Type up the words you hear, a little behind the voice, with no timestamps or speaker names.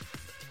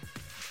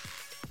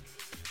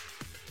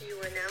You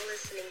are now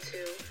listening to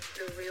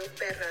the Real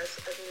Perras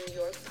of New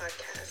York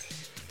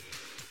podcast.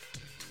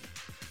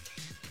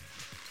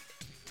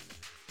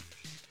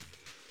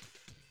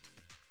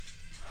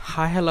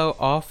 Hi, hello,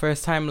 all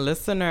first-time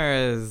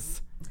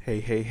listeners.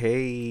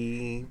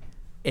 Hey.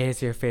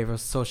 It's your favorite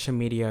social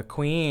media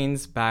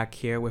queens back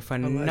here with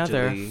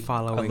another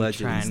following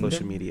trend.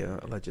 Social media,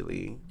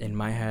 allegedly. In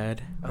my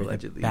head,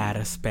 Allegedly.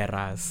 Baddest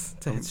perras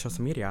to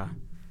social media.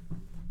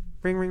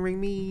 Ring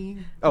me.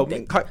 Oh,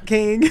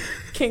 King.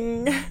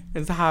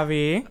 It's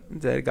Javi.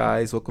 Dead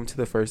guys, welcome to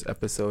the first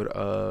episode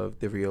of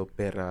the Real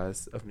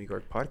Perras of New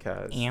York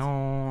podcast.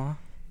 Ew.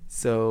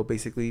 So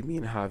basically, me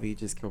and Javi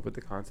just came up with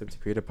the concept to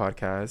create a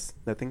podcast.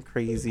 Nothing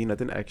crazy,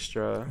 nothing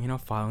extra. You know,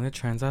 following the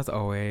trends as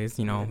always.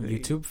 You know, Really?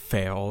 YouTube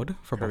failed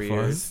for both of us.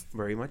 Careers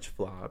very much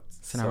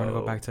flopped. So now we're going to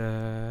go back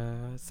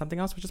to something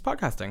else, which is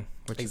podcasting.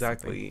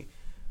 Exactly.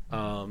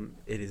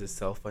 It is a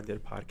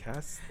self-funded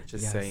podcast.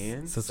 Just Yes.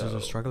 saying. Sisters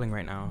are struggling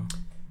right now.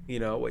 You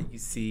know what you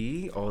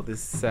see, all this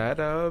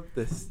setup,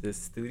 this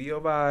studio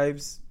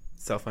vibes,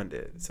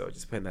 self-funded. So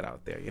just putting that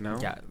out there, you know.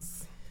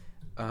 Yes.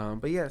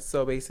 But yeah,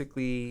 so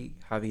basically,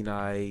 Javi and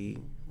I,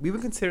 we've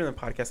been considering the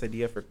podcast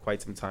idea for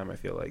quite some time. I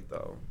feel like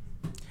though.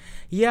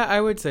 Yeah, I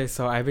would say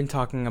so. I've been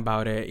talking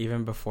about it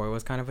even before it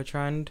was kind of a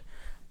trend,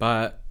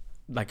 but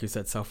like you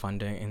said,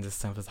 self-funding in this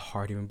sense is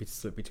hard to even be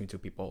split between two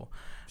people.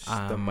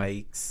 The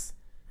mics,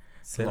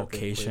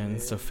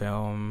 Locations to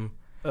film.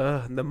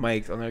 The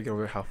mics. I'll never get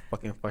over how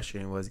fucking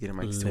frustrating it was getting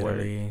mics to work.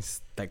 Literally,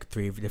 like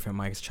 3 different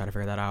mics, try to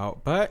figure that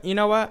out. But you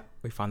know what?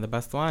 We found the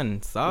best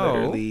one. So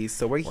Literally.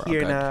 So we're all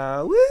here good.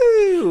 now.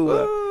 Woo!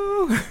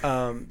 Woo!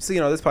 So you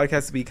know, this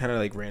podcast will be kind of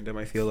like random.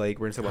 I feel like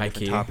we're gonna talk about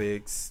different High-key.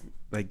 topics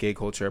like gay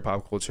culture,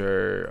 pop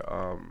culture,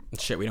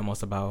 Shit we know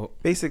most about.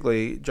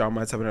 basically drama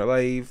that's happened in our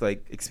life,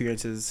 like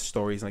experiences,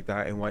 stories like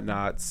that and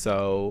whatnot.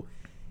 So,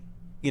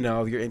 you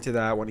know, if you're into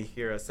that, want to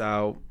hear us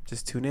out,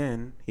 just tune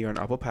in here on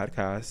Apple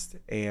Podcast.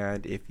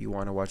 And if you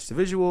want to watch the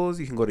visuals,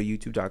 you can go to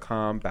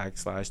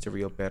youtube.com/The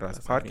Real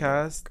Perras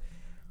Podcast,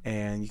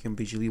 and you can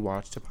visually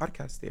watch the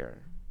podcast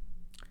there.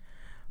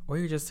 Or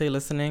you just say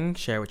listening,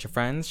 share with your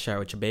friends, share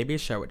with your baby,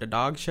 share with the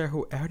dog, share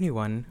who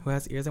anyone who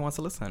has ears and wants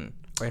to listen.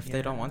 Or if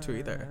they don't want to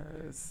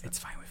either. Yes. It's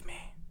fine with me.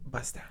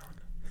 Bust down.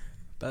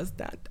 Does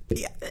that?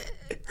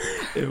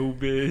 Ew,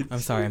 bitch. I'm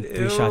sorry, I'm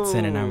 3 shots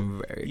in and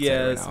I'm very excited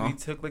Yes, right now. we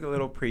took like a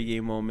little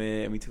pregame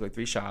moment and we took like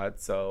 3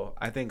 shots. So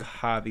I think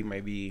Javi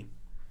might be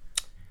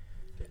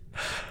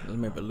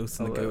Maybe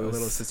loosen a the little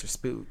goose. sister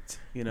spooked,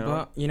 you know?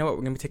 But you know what?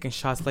 We're going to be taking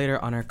shots later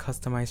on our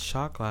customized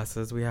shot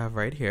glasses we have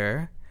right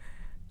here.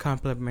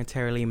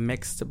 Complimentarily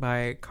mixed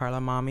by Carla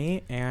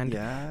Mommy and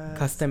Yes,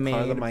 custom made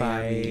Carla by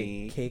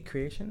Miami. K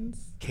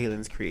Creations.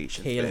 Kaylin's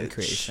Creations. Kaylin bitch.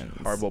 Creations.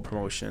 Horrible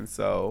promotion.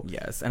 So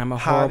Yes, and I'm a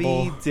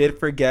horrible... Javi did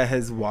forget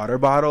his water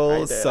bottle, I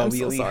did. so I'm we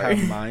so only sorry.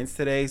 have mine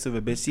today. So if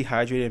a bitch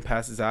dehydrated and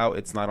passes out,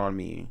 it's not on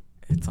me.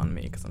 It's on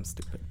me because I'm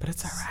stupid, but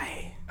it's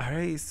alright. All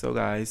right, so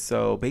guys,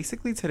 so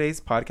basically today's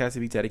podcast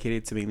will be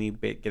dedicated to mainly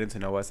getting to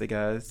know us, I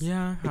guess.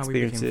 Yeah, how we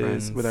became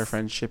Experiences friends. with our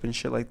friendship and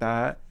shit like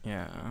that.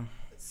 Yeah.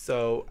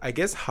 So I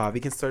guess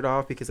Javi can start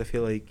off because I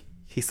feel like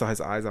he saw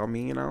his eyes on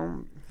me, you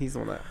know? He's the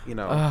one that, you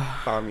know,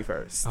 followed me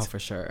first. Oh, for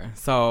sure.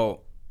 So,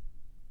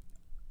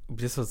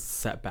 this was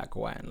set back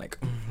when? Like,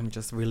 let me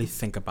just really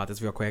think about this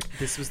real quick.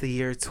 This was the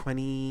year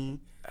 20...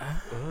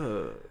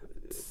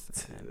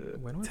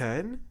 When was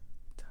 10?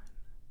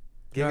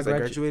 Yeah, Yeah, because I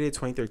graduated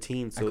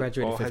 2013. So I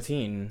graduated all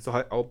 15.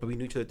 but we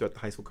knew each other throughout the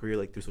high school career,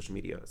 like through social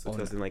media. So Oh,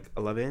 no.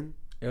 2011,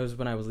 It was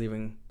when I was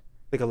leaving.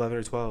 like 11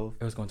 or 12.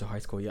 It was going to high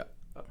school, yeah.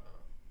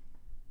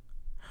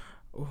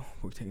 Ooh,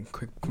 we're taking a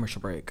quick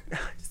commercial break.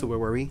 So where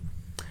were we?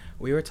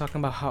 We were talking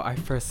about how I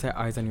first set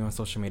eyes on you on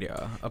social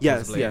media.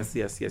 Yes.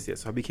 supposedly.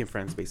 So I became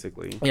friends,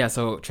 basically. Yeah,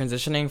 so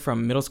transitioning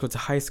from middle school to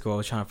high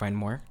school, trying to find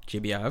more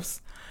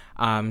GBFs.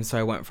 So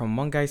I went from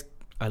one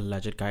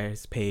alleged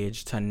guy's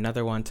page to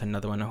another one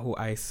who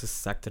I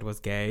suspected was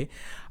gay.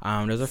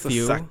 There's a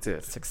few.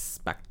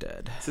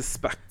 Suspected.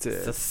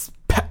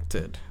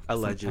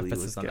 Allegedly Some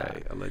was emphasis on gay.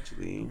 that.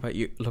 Allegedly. But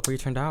look where you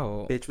turned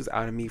out. Bitch was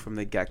out of me from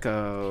the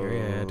get-go.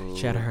 Period.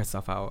 She had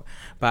herself out.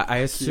 But I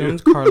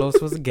assumed Carlos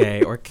was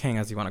gay, or King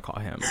as you want to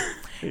call him.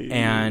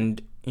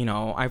 And, you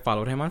know, I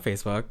followed him on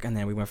Facebook, and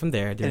then we went from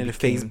there. And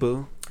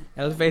Facebook.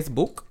 El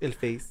Facebook. El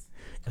Face.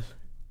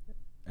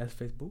 El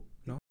Facebook?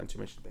 No? Not too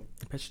much thing.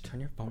 Bitch,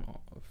 turn your phone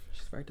off.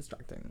 She's very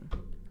distracting.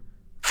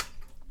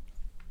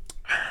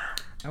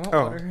 I want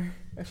water.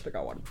 I should have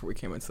got water before we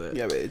came into it.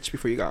 Yeah, bitch.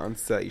 Before you got on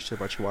set, you should have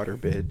brought your water,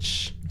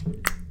 bitch.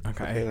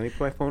 Okay. Let me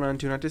put my phone on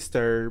Do Not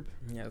Disturb.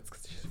 Yeah, it's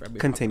 'cause she's very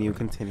Continue.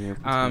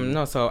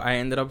 No, so I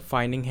ended up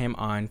finding him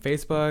on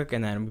Facebook,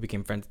 and then we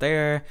became friends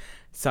there.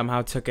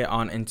 Somehow took it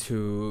on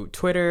into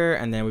Twitter,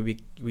 and then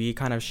we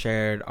kind of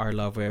shared our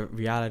love with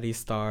reality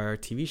star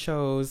TV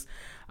shows,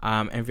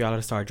 and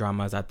reality star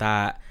dramas at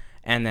that.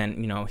 And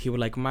then, you know, he would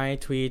like my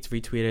tweets,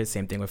 retweeted,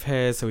 same thing with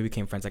his. So we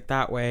became friends like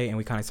that way, and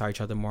we kind of saw each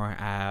other more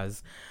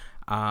as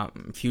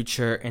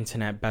future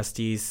internet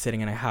besties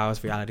sitting in a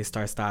house, reality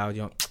star style,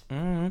 you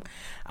know.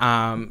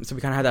 So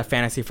we kind of had that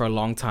fantasy for a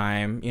long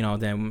time, you know.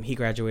 Then he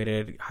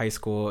graduated high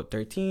school at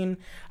 13.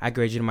 I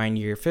graduated my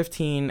year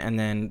 15, and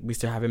then we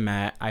still haven't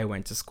met. I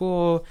went to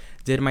school,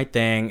 did my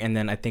thing, and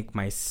then I think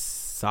my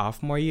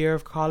sophomore year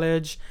of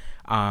college,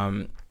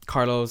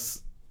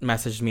 Carlos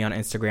messaged me on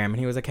Instagram, and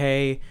he was like,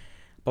 hey,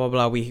 blah, blah,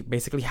 blah. We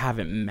basically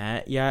haven't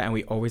met yet, and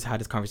we always had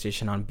this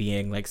conversation on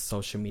being, like,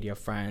 social media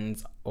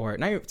friends, or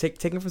not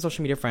taking from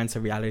social media friends to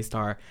reality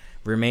star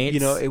roommates. You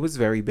know, it was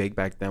very big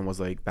back then, was,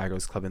 like, Bad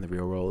Girls Club in the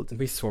real world.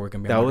 We swore we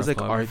can be that on was, like,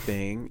 club. our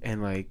thing,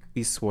 and, like,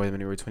 we swore that when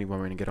we were 21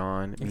 we were going to get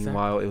on. Exactly.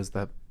 Meanwhile, it was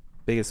the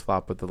biggest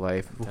flop of the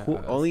life.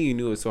 Only you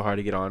knew it was so hard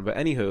to get on. But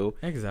anywho.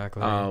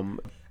 Exactly.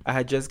 I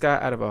had just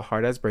got out of a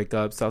hard-ass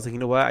breakup, so I was like, you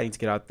know what? I need to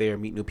get out there,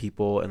 meet new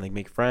people, and, like,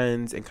 make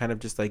friends, and kind of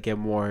just, like, get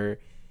more,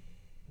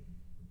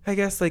 I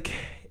guess, like,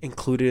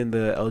 included in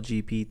the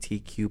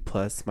LGBTQ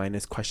plus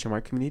minus question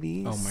mark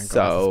community. Oh my god.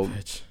 So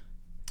this bitch.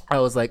 I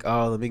was like,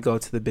 oh, let me go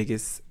to the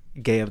biggest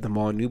gay of them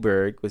all,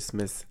 Newberg, with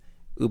Miss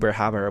Uber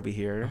Haber over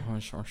here.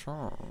 Sure.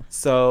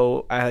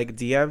 So I like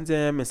DM'd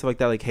him and stuff like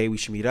that, like, hey, we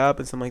should meet up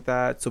and something like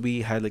that. So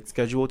we had like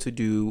scheduled to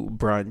do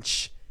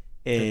brunch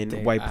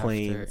in White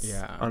Plains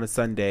on a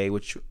Sunday,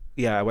 which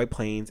White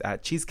Plains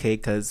at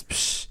Cheesecake, because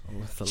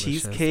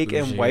cheesecake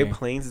and White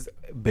Plains is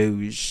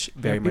bouge,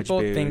 very much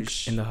bouge. People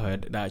think in the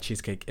hood that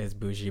cheesecake is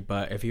bougie,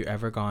 but if you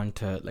ever gone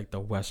to like the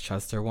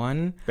Westchester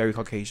one, very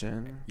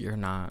Caucasian. You're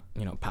not,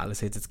 you know,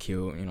 Palisades is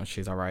cute, you know,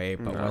 she's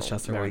alright, but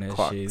Westchester one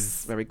is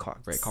she's very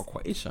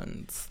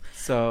Caucasians.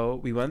 So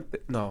we went.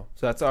 So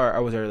that's our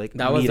like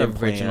that was the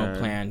original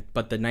plan.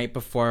 But the night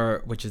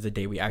before, which is the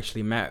day we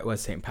actually met,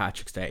 was St.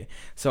 Patrick's Day.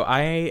 So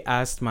I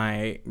asked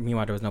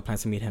meanwhile there was no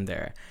plans to meet him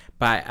there,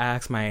 but I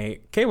asked my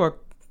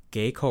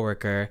gay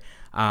coworker,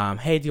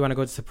 hey, do you want to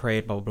go to the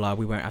parade, blah, blah, blah.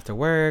 We went after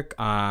work.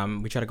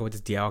 We tried to go with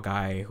this DL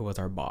guy who was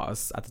our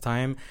boss at the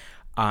time.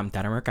 That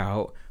didn't work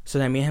out. So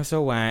then me and him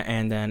still went,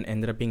 and then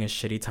ended up being a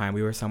shitty time.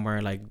 We were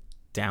somewhere like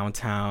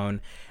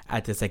downtown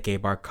at this like gay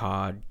bar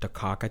called The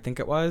Cock, I think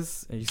it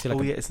was. You see,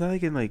 like, it's not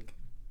like in like,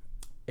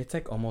 it's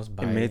like almost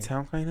by in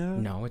Midtown, kind of.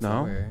 No, it's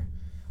over.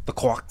 The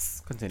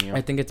Clocks. Continue.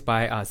 I think it's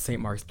by St.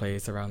 Mark's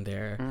Place, around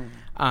there.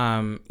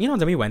 You know,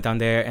 then we went down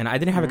there, and I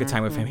didn't have a good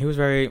time with him. He was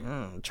very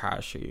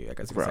trashy, I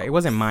guess you could say. It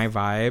wasn't my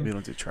vibe. We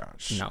don't do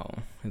trash. No,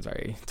 he's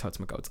very totes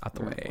my goats out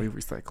the way. We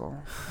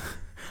recycle.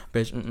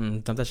 Bitch,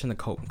 dump that shit in the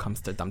coat comes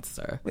to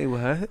dumpster. Wait,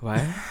 what?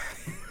 What?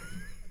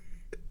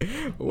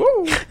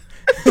 Woo!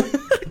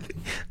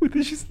 What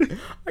did she say?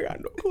 I got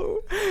no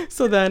clue.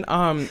 So then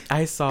I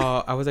was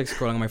like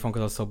scrolling on my phone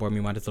because I was so bored.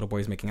 Meanwhile, this little boy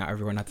is making out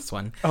everyone, not this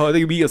one. Oh, I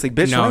think me. I was like,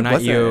 bitch, no,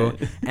 not you.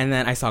 And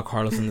then I saw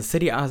Carlos in the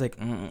city. I was like,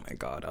 oh my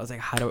god. I was like,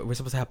 we're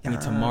supposed to have to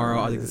meet tomorrow.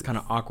 I was like, this is kind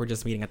of awkward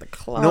just meeting at the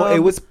club. No, it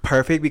was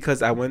perfect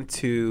because I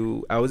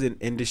was in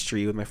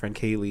industry with my friend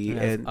Kaylee,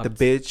 and the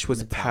bitch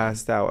was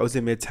passed out. I was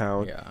in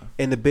Midtown,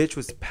 and the bitch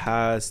was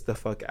passed the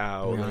fuck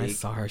out. Yeah, like, I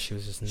saw her. She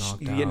was just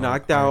knocked out. You get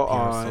knocked out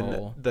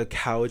on the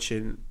couch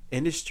in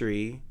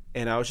industry.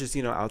 And I was just,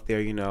 you know, out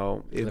there, you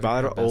know, a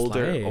lot of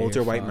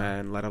older white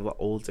men, a lot of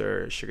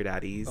older sugar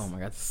daddies. Oh my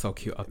god, so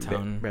cute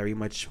uptown. Very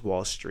much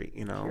Wall Street,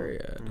 you know.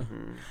 Period.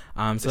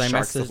 So I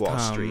messaged Wall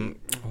Street.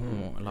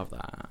 Oh, I love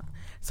that.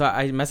 So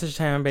I messaged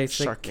him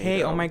basically like,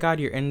 hey, oh my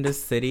god, you're in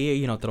this city,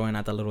 you know, throwing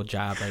out that little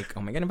jab like,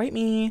 oh my god, invite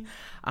me.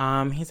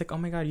 He's like, oh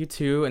my god, you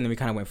too. And then we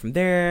kind of went from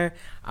there.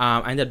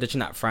 I ended up ditching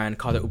that friend,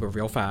 called it Uber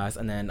real fast,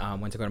 and then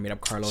went to go to meet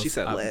up Carlos. She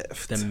said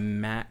Lyft.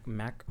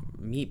 The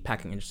meat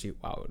packing industry.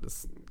 Wow,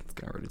 it's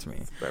getting rude to me.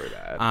 It's very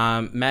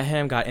bad. Met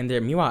him, got in there.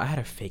 Meanwhile, I had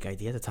a fake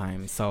ID at the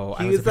time, so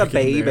he was a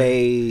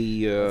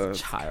baby.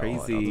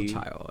 Crazy.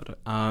 Child.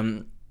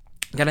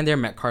 Got in there,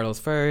 met Carlos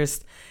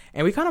first,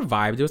 and we kind of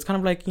vibed. It was kind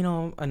of like, you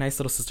know, a nice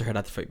little sisterhood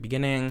at the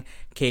beginning.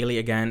 Kaylee,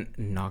 again,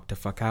 knocked the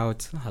fuck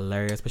out.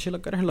 Hilarious, but she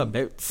looked good in her little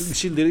boots.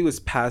 She literally was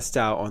passed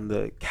out on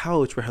the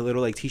couch with her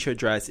little, like, t-shirt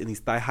dress and these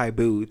thigh-high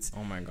boots.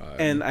 Oh, my God.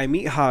 And I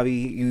meet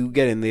Javi. You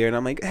get in there, and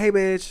I'm like, hey,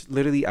 bitch.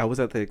 Literally, I was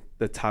at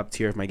the top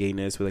tier of my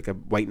gayness with, like, a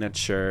white nut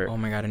shirt. Oh,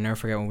 my God. I never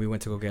forget when we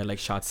went to go get, like,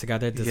 shots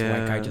together. This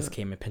white guy just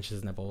came and pinched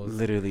his nipples.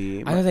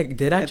 Literally. I was like,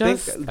 did I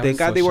just? Thank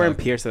God they weren't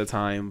pierced at the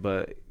time,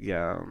 but,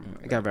 yeah.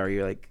 I got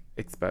very, like,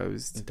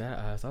 exposed.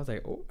 I was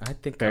like, oh, I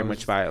think very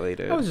much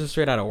violated. I was just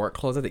straight out of work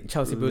clothes. I think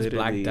Chelsea boots,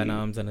 black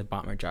denims, and a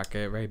bomber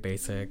jacket, very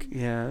basic.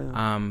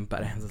 Yeah.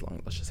 But it has as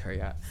long luscious hair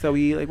yet. So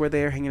we were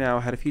there hanging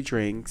out, had a few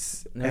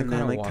drinks, and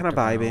then kind of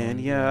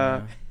vibing.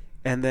 Yeah.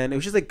 And then it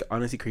was just like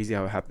honestly crazy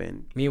how it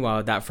happened.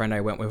 Meanwhile, that friend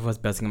I went with was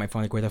buzzing on my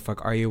phone like, where the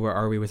fuck are you? Where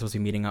are we? We're supposed to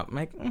be meeting up. I'm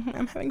like,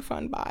 I'm having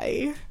fun.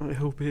 Bye.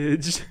 Oh,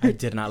 bitch. I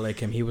did not like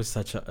him. He was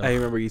such a... I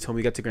remember you told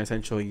me you got to Grand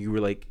Central and you were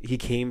like, he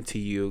came to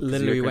you.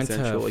 Literally, we went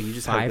to you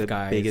just Five had the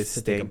Guys biggest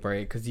to take a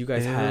break because you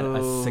guys had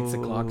a 6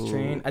 o'clock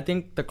train. I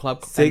think the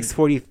club...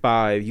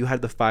 6:45. You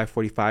had the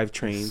 5:45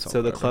 train.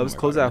 So the clubs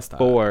closed at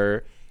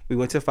 4. We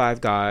went to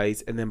Five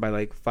Guys, and then by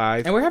like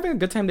 5... And we're having a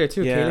good time there,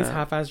 too. Yeah. Kaylee's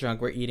half-ass drunk.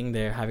 We're eating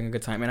there, having a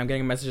good time. And I'm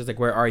getting messages like,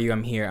 where are you?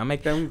 I'm here. I'm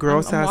like... Them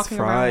gross-ass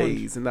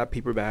fries in that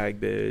paper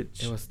bag,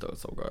 bitch. It was still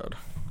so good.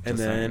 And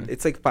then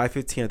it's like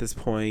 5:15 at this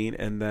point,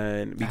 and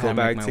then we go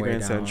back to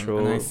Grand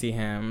Central. And I see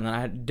him, and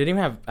I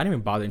didn't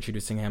even bother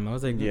introducing him. I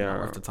was like, yeah,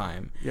 worth the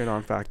time. You're a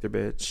non-factor,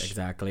 bitch.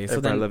 Exactly. So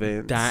then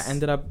that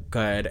ended up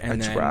good,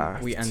 and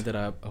then we ended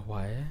up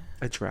what?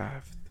 A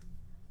draft.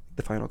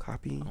 The final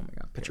copy. Oh my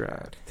god, a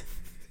draft.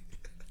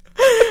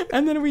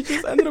 And then we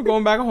just ended up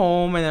going back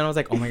home, and then I was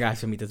like, oh my gosh, I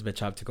should meet this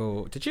bitch up to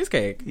go to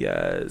Cheesecake.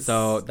 Yes.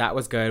 So that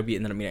was good. We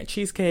ended up meeting at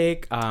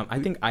Cheesecake. I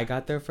think I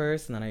got there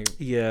first, and then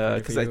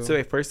because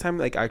so first time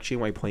like actually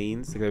in White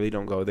Plains, like I really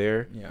don't go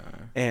there. Yeah.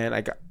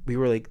 And we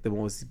were like the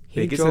most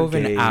biggest. He drove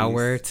an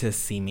hour to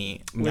see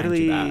me.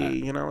 Literally,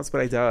 that's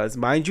what I does.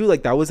 Mind you,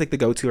 like that was like the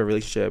go-to our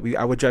relationship.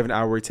 I would drive an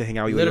hour to hang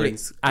out with you.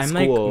 I'm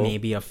school. Like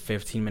maybe a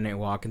 15-minute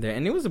walk in there,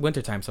 and it was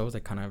wintertime, so I was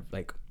like kind of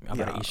like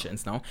about to eat shit and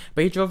snow.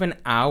 But he drove an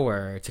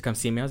hour to come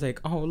see me. I was like,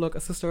 oh look,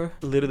 a sister.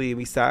 Literally,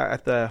 we sat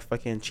at the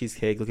fucking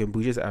Cheesecake looking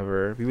bougie as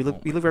ever. We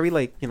look very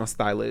like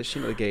stylish,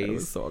 the gays. It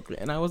was so ugly,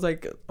 and I was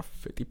like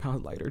 50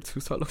 pounds lighter too,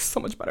 so it looks so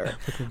much better.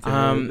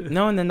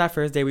 No, and then that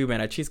first day we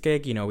went at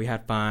Cheesecake. We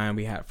had fun.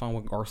 We had fun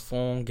with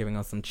Garçon giving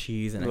us some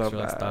cheese and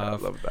extra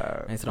stuff. Love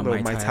that. And some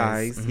Mai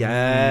Tais. Mm-hmm.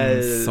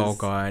 Yes, so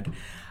good.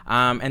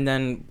 And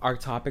then our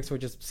topics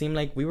seemed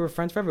like we were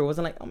friends forever. It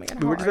wasn't like, oh my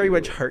god, we were just very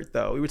much hurt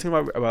though. We were talking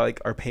about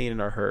like our pain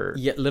and our hurt.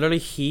 Yeah,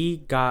 literally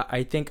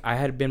I think I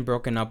had been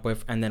broken up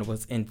with and then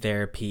was in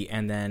therapy,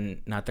 and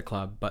then not the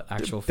club but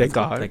actual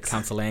physical, like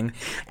counseling.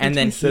 And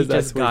then he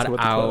just got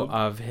out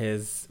of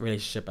his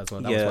relationship as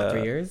well. That was what,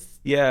 3 years?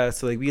 Yeah,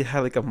 so like we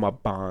had like a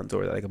bond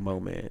or like a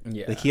moment.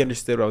 Yeah, like he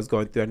understood what I was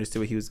going through, understood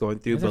what he was going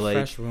through, but like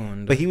fresh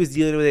wound. But he was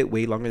dealing with it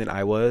way longer than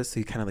I was, so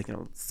he kind of like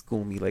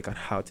schooled me like on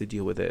how to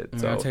deal with it.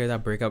 So I'll tell you,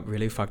 that breakup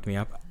really fucked me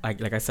up.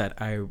 Like I said,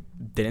 I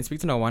didn't speak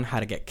to no one, had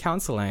to get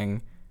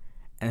counseling,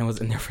 and I was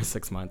in there for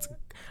 6 months.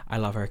 I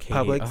love her, Katie.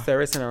 Public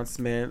service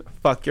announcement: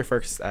 fuck your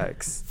first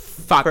ex.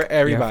 Fuck for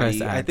everybody. Your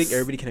first ex. I think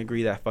everybody can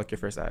agree that fuck your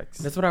first ex.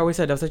 That's what I always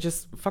said. I was like,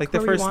 just fuck like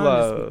the first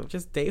love.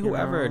 Just date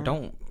whoever.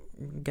 Don't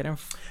get in.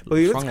 But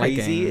it was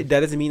crazy. That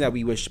doesn't mean that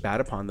we wish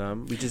bad upon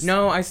them. We just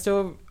I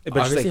still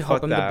obviously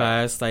hope them the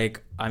best.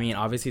 Like, I mean,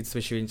 obviously the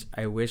situation.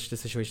 I wish the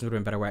situation would have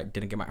been better where I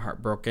didn't get my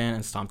heart broken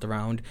and stomped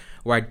around,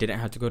 where I didn't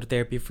have to go to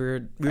therapy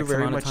for we were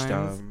very much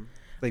dumb.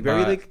 Like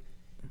very like,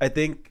 I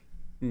think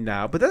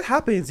now, but that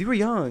happens. We were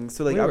young,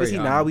 so like obviously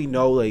now we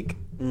know like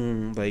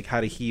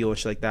how to heal and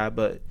shit like that.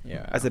 But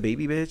as a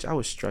baby bitch, I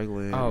was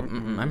struggling.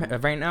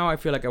 Right now I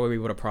feel like I would be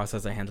able to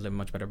process and handle it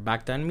much better.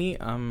 Back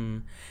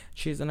then,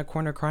 she's in a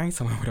corner crying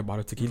somewhere with a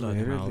bottle of tequila in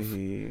her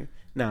mouth.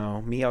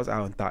 No, me, I was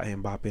out and thought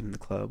him bopping in the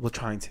club. Well,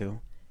 trying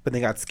to, but they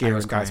got scared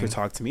when guys would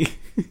talk to me.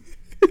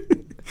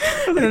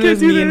 And then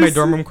there's me in my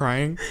dorm room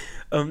crying.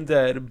 I'm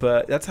dead,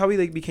 but that's how we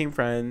like became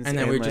friends. And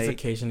then we just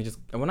occasionally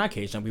not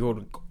occasionally, we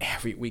would go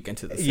every weekend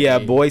to the city. Yeah,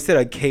 boy said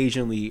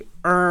occasionally.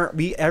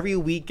 Every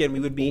weekend we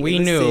would be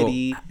in the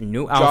city,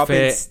 new dropping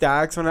outfit,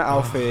 stacks on an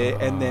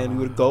outfit, and then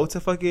we would go to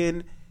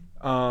fucking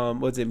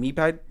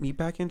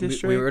Meatpacking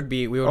District.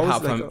 We would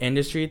hop from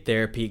Industry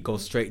Therapy, go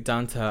straight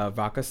down to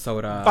Vodka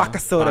Soda,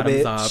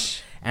 bitch. Up,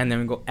 and then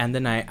we go end the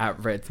night at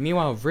Ritz.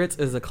 Meanwhile, Ritz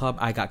is a club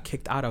I got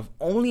kicked out of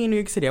only in New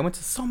York City. I went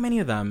to so many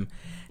of them.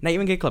 Not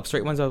even gay clubs,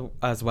 straight ones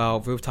as well,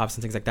 rooftops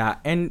and things like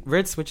that. And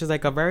Ritz, which is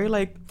like a very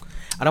like,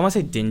 I don't want to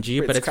say dingy,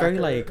 Ritz but it's Cracker.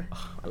 Very like,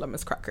 I love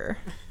Miss Cracker.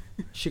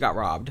 She got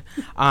robbed.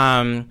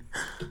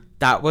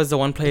 That was the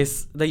one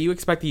place that you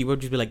expect that you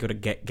would just be like, go to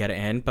get it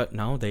in, but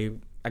no,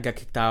 I got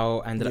kicked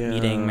out. Ended up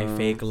meeting my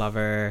fake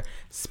lover,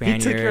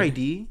 Spaniard. He took your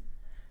ID?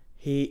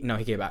 He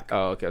gave back.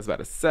 Oh, okay. I was about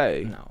to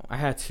say. No, I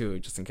had to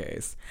just in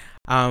case.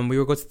 We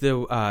would go to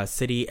the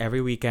city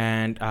every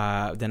weekend.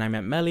 Then I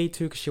met Melly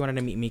too because she wanted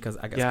to meet me because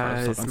I guess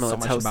Carlos told so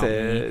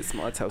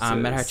much about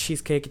me. Met her at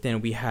Cheesecake. Then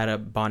we had a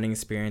bonding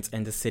experience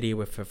in the city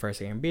with the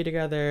first A&B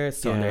together,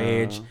 still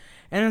underage,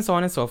 and then so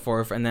on and so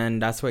forth. And then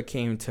that's what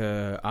came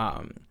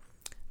to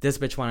this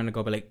bitch wanting to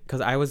go, but like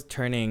because I was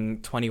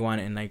turning 21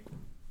 in like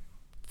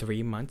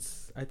 3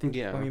 months, I think,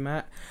 when we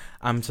met.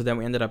 So then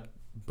we ended up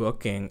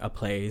booking a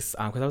place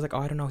because I was like,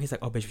 I don't know. He's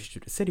like, bitch, we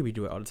should do the city. We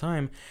do it all the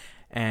time.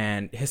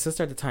 And his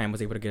sister at the time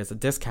was able to get us a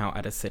discount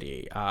at a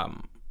city.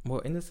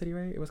 In the city,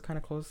 right? It was kind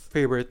of close. For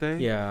your birthday?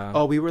 Yeah.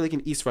 Oh, we were like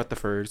in East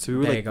Rutherford, so we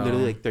were like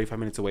literally like 35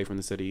 minutes away from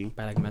the city.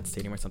 By like Met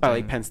Stadium or something. By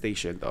like Penn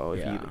Station, though,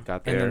 if you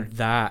got there. And then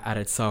that at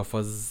itself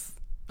was.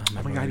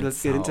 Oh my god,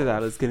 let's get into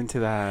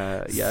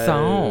that. Yes.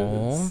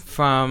 So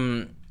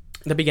from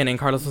the beginning,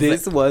 Carlos was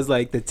this was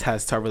like the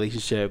test to our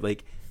relationship.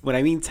 Like when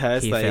I mean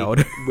test, he like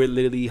failed. We're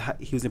literally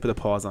he was gonna put a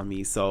pause on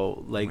me.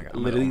 So like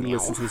literally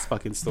listen to this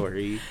fucking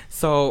story.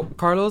 So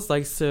Carlos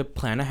likes to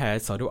plan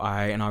ahead. So do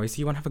I. And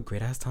obviously you want to have a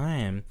great ass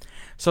time.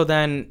 So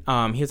then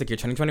he was like, you're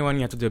turning 21.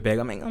 You have to do it big.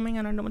 I'm like, oh my god,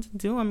 I don't know what to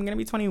do. I'm gonna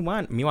be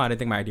 21. Meanwhile, I didn't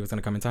think my ID was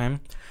gonna come in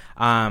time.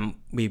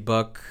 We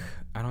book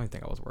I don't even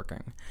think I was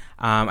working.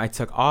 I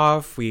took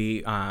off.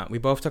 We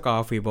both took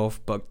off. We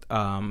both booked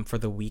for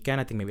the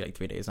weekend. I think maybe like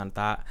 3 days on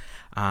that.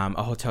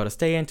 A hotel to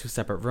stay in, 2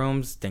 separate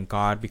rooms. Thank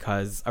God,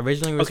 because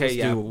originally we were supposed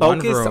to do one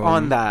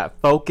room.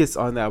 Focus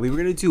on that. We were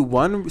gonna do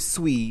 1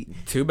 suite,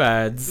 2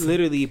 beds,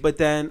 literally. But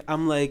then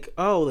I'm like,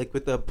 oh, like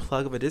with the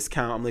plug of a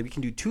discount, I'm like, we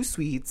can do 2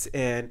 suites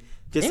and.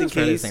 Just in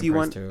case you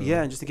want,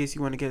 just in case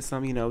you want to get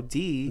some,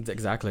 D.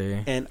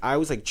 Exactly. And I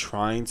was like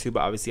trying to,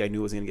 but obviously I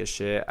knew it was gonna get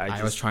shit.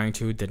 I was trying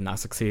to, did not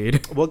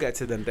succeed. We'll get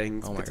to them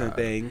things. Oh my God.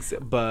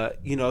 But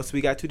so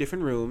we got 2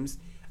 different rooms.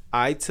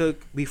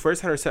 We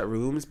first had our set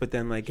rooms, but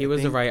then like he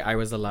was the right, I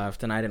was the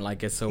left, and I didn't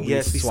like it, so we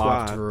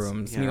swapped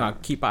rooms. Yeah.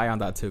 Keep an eye on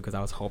that too, because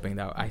I was hoping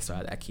that I still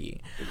had that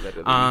key.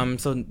 Literally.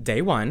 So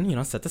day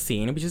 1, set the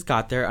scene. We just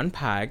got there,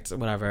 unpacked,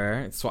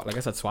 whatever. Like I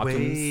said, swapped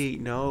rooms. Wait,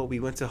 no,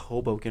 we went to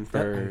Hoboken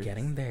first. I'm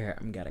getting there.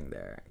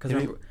 Because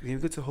we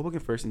go to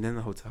Hoboken first and then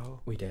the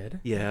hotel. We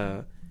did.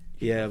 Yeah,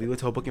 we went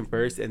to Hoboken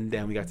first, and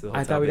then we got to the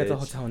hotel. I thought we got to the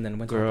hotel and then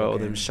went to Girl,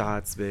 Hoboken. them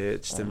shots,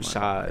 bitch. Them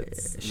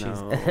shots. No.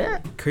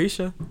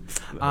 Carisha.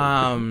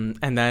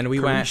 And then we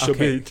went...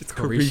 Okay. Bitch. It's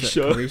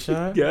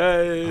Carisha.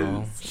 Yes.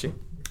 Oh, shit.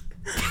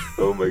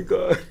 Oh, my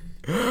God.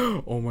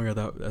 Oh, my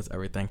God. That's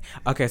everything.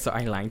 Okay, so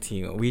I lied to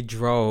you. We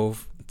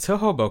drove to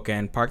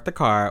Hoboken, parked the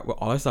car with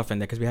all our stuff in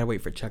there because we had to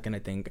wait for check-in, I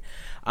think.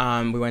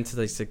 We went to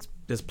this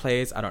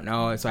place, I don't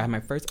know. So I had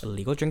my first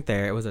illegal drink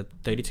there. It was a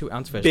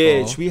 32-ounce fish bowl.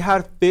 Bitch, we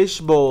had fish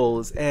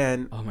bowls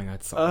and... Oh, my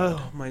God. So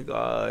oh, my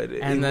God.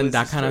 And then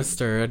that kind of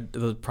stirred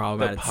the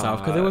problem at itself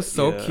because it was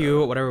so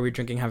cute. Whatever we were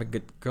drinking, have a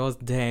good girls'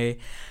 day.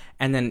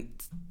 And then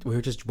we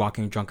were just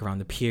walking drunk around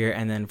the pier,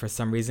 and then for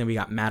some reason we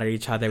got mad at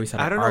each other. We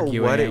started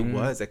arguing. I don't know what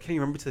it was. I can't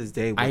remember to this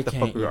day what the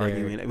fuck we were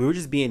arguing. We were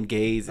just being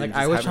gays. Like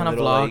I was trying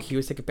to vlog. He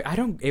was taking.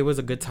 It was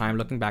a good time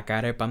looking back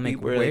at it. But I'm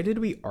like, where did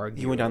we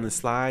argue? You went down the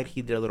slide.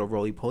 He did a little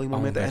roly poly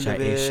moment at the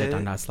end of it. I ate shit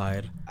on that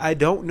slide. I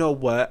don't know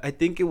what. I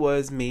think it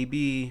was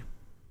maybe.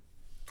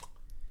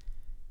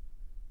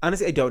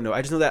 Honestly, I don't know.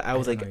 I just know that I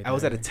was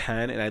at a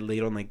 10 and I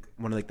laid on like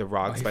one of like the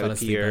rocks by the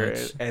pier,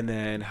 and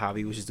then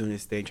Javi was just doing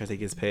his thing, trying to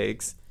take his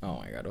pigs. Oh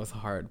my God, it was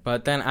hard.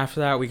 But then after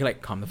that, we could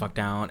like calm the fuck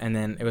down, and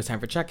then it was time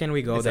for check-in.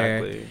 We go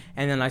there,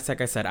 and then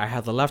like I said, I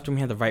had the left room,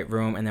 he had the right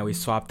room, and then we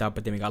swapped up,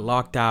 but then we got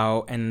locked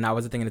out, and that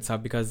was the thing in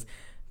itself because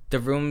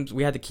the rooms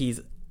we had the keys.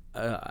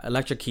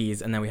 Electric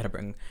keys, and then we had to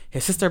bring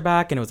his sister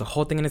back, and it was a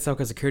whole thing in itself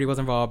because security was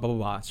involved, blah blah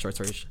blah. Short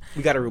story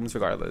we got our rooms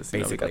regardless.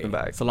 Basically, we got them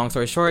back. So long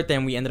story short,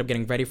 then we ended up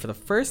getting ready for the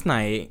first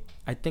night.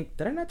 I think,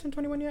 did I not turn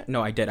 21 yet?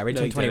 No, I did. I already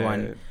turned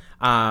 21.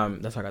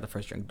 That's how I got the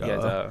first drink. Duh.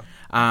 Yeah,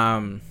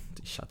 duh.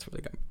 These shots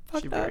really good.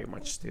 She's very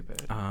much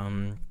stupid.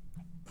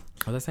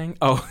 What was I saying?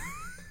 Oh.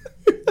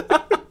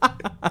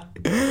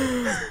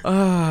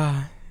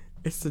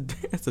 It's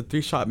a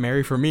 3-shot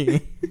Mary for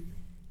me.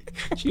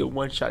 She a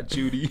 1-shot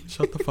Judy.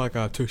 Shut the fuck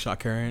up, 2-shot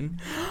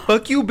Karen.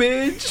 Fuck you,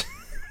 bitch.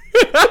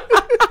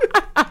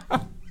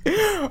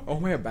 Oh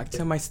my God, back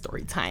to my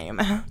story time.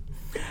 What?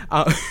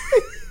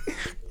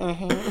 Oh my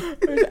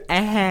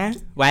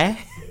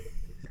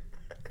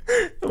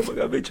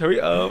God, bitch, hurry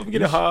up. I'm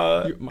getting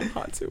hot. My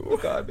hot too. Oh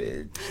my God,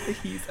 bitch.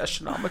 He's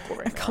astronomical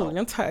right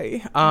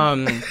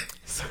now.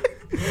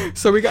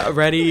 So we got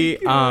ready.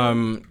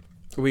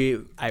 We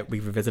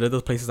revisited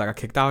those places I got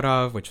kicked out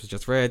of, which was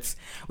just Ritz.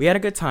 We had a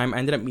good time. I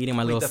ended up meeting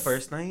the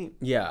first night?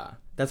 Yeah.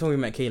 That's when we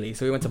met Kaylee.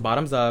 So we went to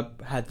Bottoms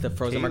Up, had the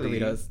frozen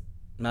margaritas.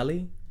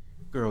 Melly?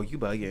 Girl, you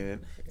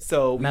bugging.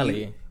 So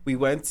Melly. We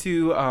went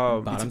to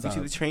Bottoms we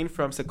took the train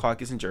from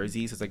Secaucus in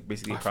Jersey, so it's like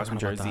basically across from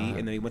Jersey, and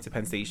then we went to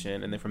Penn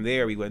Station, and then from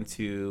there we went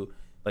to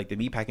like the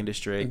meatpacking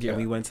district, and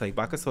we went to like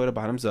Baca Soda,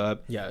 Bottoms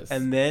Up,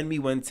 and then we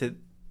went to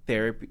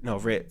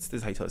Ritz. This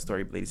is how you tell the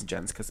story, ladies and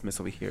gents, because Miss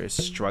over here is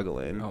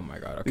struggling. Oh my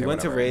God. Okay, we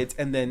went to Ritz,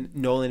 and then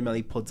Nolan and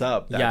Melly pulled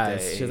up that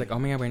day. She was like, oh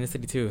my God, we're in the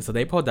city too. So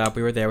they pulled up.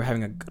 We were there. We're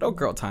having a good old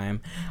girl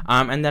time.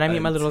 And then I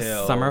meet my little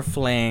summer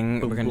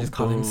fling. We're going to just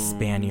call him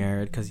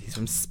Spaniard because he's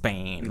from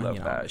Spain. We love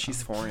that.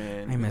 She's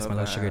foreign. I miss my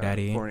little sugar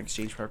daddy. Foreign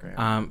exchange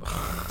program.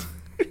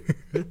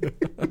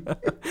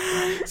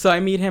 So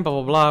I meet him, blah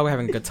blah blah. We're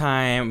having a good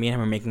time. Me and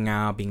him are making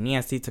out, being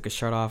nasty. Took his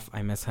shirt off.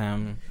 I miss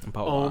him. Blah,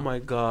 blah, blah. Oh my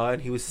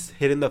God, he was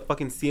hitting the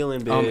fucking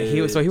ceiling, bitch.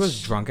 He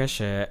was drunk as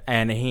shit,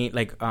 and he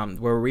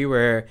where we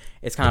were,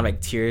 it's kind of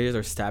like tiers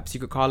or steps you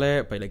could call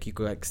it, but like you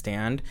could like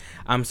stand.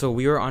 So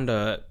we were on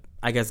the,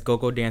 I guess,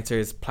 go-go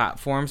dancers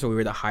platform, so we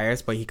were the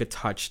highest, but he could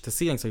touch the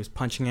ceiling, so he was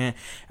punching it.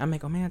 I'm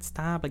like, oh man,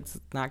 stop, like, it's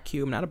not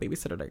cute. I'm not a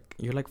babysitter. Like,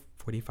 you're like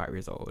 45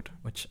 years old,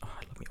 which I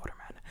love me older man.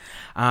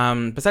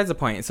 Besides the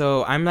point,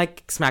 so I'm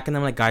like smacking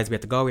them like, guys, we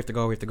have to go.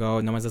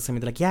 No one's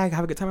listening. They're like, yeah,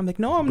 have a good time. I'm like,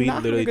 no, I'm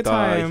not having a good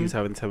time. He was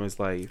having the time of his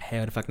life.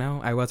 Hey, the fuck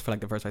no, I was for like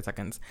the first 5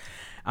 seconds.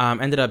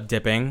 Ended up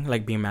dipping,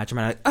 like being mad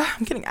dramatic.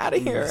 I'm getting out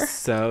of here.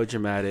 So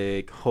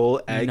dramatic.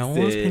 Whole exit. No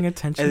one's paying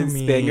attention to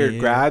me. And Spaniard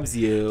grabs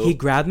you. He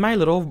grabbed my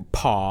little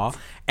paw,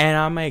 and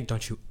I'm like,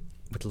 don't you,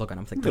 with the look on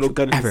him, like, little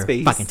gun in his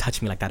face, fucking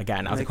touch me like that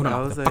again. I was like, who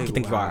the fuck you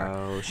think you are?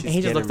 And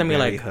he just looked at me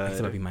like, it's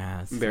about to be my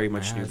ass. Very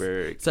much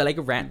Newburgh. So like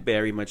ran.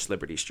 Very much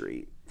Liberty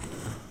Street.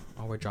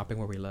 Oh, we're dropping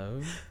where we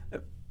live.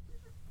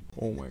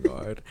 Oh my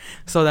god.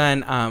 So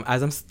then,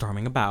 as I'm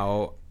storming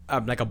about,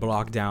 like a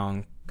block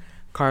down,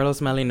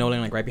 Carlos, Melly, Nolan,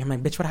 like right behind me.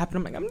 I'm like, bitch, what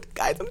happened? I'm like,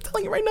 guys, I'm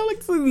telling you right now, like,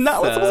 this is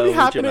not what's supposed to be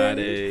happening.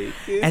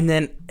 Dramatic. And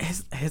then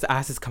his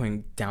ass is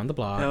coming down the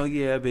block. Hell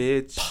yeah,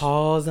 bitch.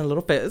 Paws and a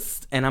little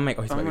fist. And I'm like,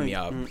 oh, he's fucking like, me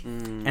up.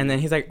 And then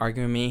he's like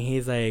arguing with me.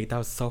 He's like, that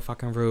was so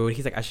fucking rude.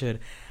 He's like, I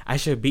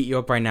should beat you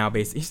up right now.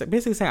 Basically, he's like,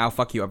 basically saying I'll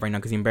fuck you up right now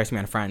because you embarrassed me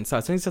on a friend. So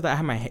as soon as he said that,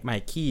 I had my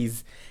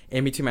keys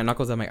in between my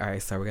knuckles. I'm like, all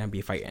right, so we're gonna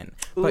be fighting.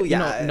 But you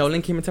know,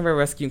 Nolan came into my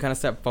rescue and kind of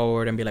stepped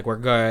forward and be like, we're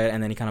good.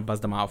 And then he kind of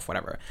buzzed them off,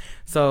 whatever.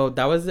 So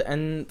that was the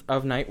end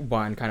of night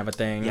one, kind of a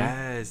thing.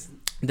 Yes.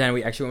 Then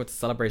we actually went to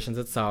celebrations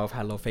itself.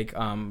 Had a little fake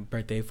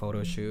birthday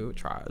photo shoot.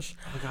 Trash.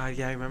 Oh my god,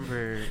 yeah, I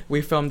remember.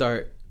 We filmed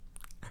our.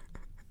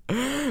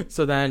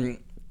 So then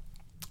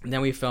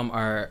we filmed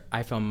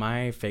I filmed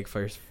my fake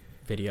first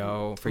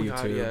video for YouTube.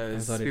 God,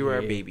 yes. So We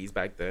were babies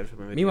back then.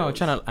 Meanwhile, I'm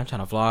trying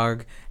to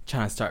vlog,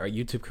 trying to start our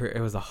YouTube career.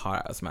 It was a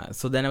hot ass mess.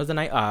 So then it was the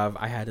night of.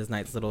 I had this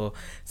nice little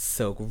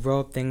silk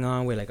robe thing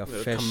on with like a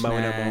fishnet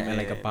and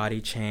like a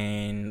body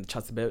chain,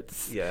 chest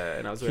boots. Yeah,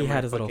 and I was wearing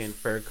my fucking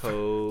fur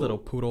coat. Little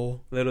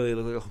poodle. Literally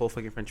looked like a whole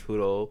fucking French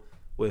poodle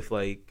with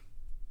like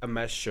a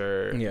mesh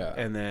shirt. Yeah.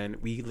 And then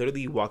we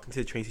literally walked into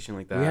the train station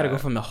like that. We had to go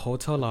from the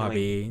hotel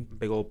lobby, like,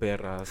 big old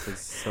perras, like,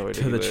 so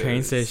to the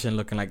train station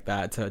looking like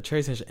that, to a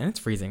train station, and it's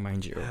freezing,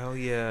 mind you. Hell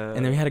yeah.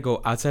 And then we had to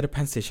go outside of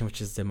Penn Station, which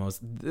is the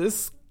most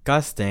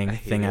disgusting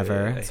thing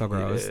ever. It's so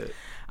gross.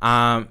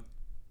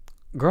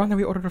 Girl, and then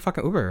we ordered a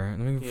fucking Uber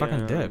and we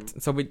fucking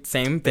dipped. So we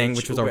same thing,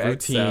 which was our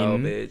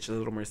routine. XL, bitch, a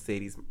little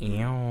Mercedes.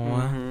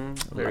 Ew.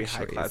 Very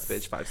high class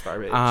bitch, 5-star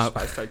bitch,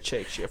 5-star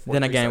chick. She a 4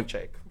 then again,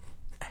 chick.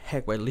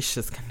 Heck, what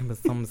delicious kind of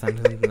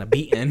something a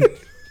beaten.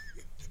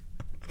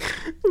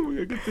 Oh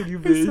my god, continue,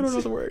 I bitch. don't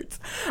know the words.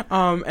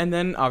 And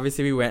then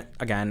obviously we went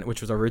again,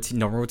 which was a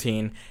normal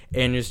routine,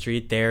 industry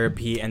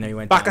therapy, and then we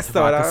went Vodka to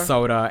Vodka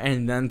Soda,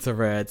 and then to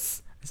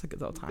Ritz. It's a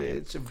good old time.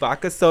 Bitch,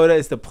 Vodka Soda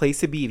is the place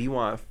to be if you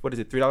want. What is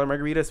it? $3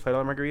 margaritas?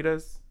 $5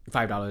 margaritas?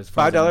 $5.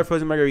 $5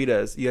 frozen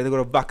margaritas. You have to go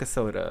to Vodka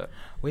Soda.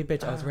 Wait,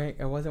 bitch,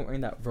 I wasn't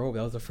wearing that robe.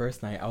 That was the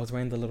first night. I was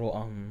wearing the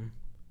little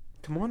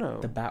kimono.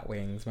 The bat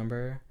wings,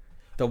 remember?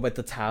 With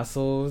the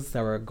tassels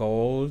that were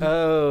gold.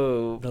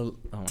 Oh.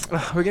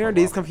 We're getting our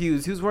days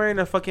confused. Who's wearing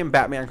a fucking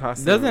Batman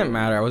costume? Doesn't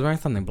matter. I was wearing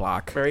something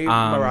black. Very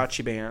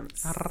Marachi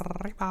bands.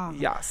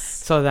 Yes.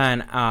 So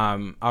then,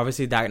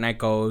 obviously that night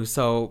goes.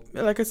 So,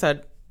 like I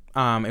said,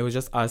 it was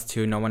just us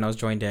two. No one else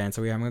joined in.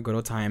 So we were having a good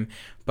old time.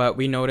 But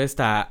we noticed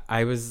that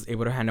I was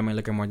able to handle my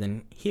liquor more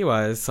than he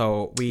was.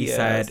 So we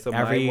said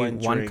every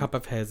one cup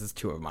of his is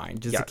 2 of mine.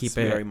 Just to keep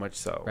it very much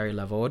so. Very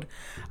leveled.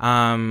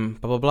 Blah,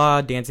 blah,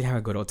 blah. Dancing, having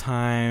a good old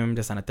time.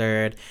 Just on a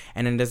third.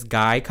 And then this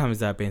guy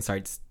comes up and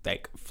starts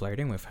like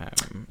flirting with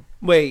him.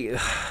 Wait.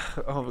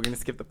 Oh, we're going to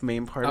skip the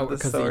main part of the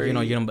story.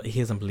 He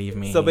doesn't believe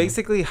me. So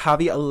basically,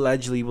 Javi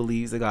allegedly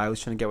believes the guy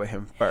was trying to get with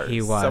him first.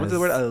 He was. Some of the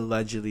word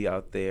allegedly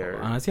out there.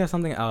 Unless he has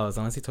something else.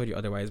 Unless he told you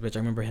otherwise. Bitch, I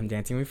remember him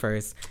dancing with me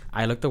first.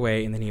 I looked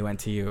away and then he went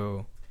to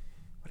you.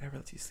 Whatever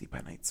lets you sleep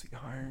at night,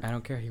 sweetheart. I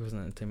don't care. He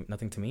wasn't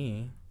nothing to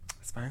me.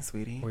 It's fine,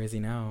 sweetie. Where is he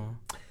now?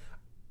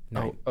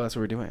 Oh, that's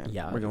what we're doing.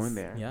 Yeah. We're going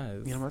there. Yes.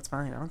 You know what's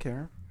fine. I don't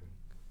care.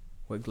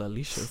 With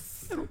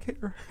Glalicious. I don't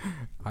care.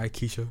 Hi,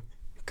 Keisha.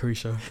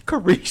 Carisha,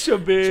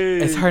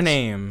 bitch. It's her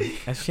name.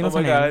 She knows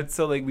her name. God.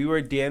 So, like, we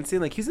were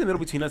dancing. Like, he was in the middle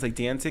between us, like,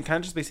 dancing. Kind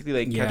of just basically,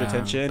 like, catch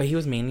attention. But he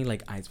was mainly,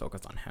 like, eyes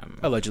focused on him.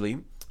 Allegedly.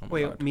 Oh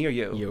wait, God. me or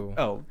you? You.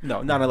 Oh,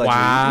 no, not allegedly.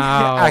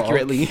 Wow.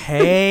 Accurately.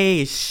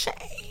 Hey,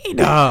 shade.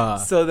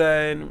 So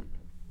then,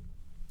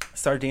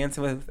 start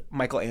dancing with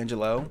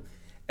Michelangelo.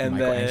 And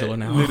Michelangelo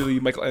now. Literally,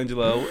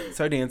 Michelangelo.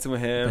 Start dancing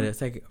with him. But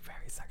it's, like,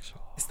 very sexual.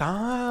 Stop. Oh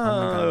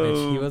my god,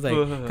 bitch. He was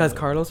like, because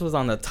Carlos was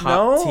on the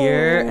top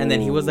tier, and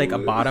then he was like a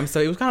bottom, so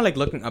he was kind of like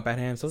looking up at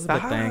him. So it was a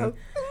good thing.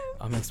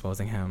 I'm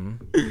exposing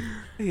him. I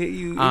hate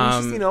you. It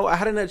was just, I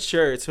had a net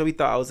shirt, so we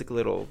thought I was like a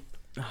little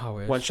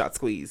one shot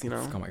squeeze,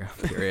 Oh my god,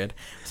 period.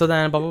 So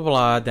then, blah blah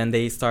blah. Then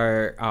they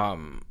start.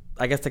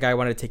 I guess the guy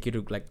wanted to take you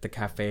to like the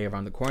cafe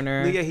around the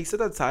corner. Yeah, he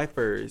said outside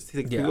first.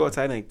 He's like, "Can we go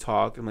outside and like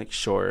talk?" I'm like,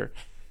 "Sure."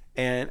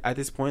 And at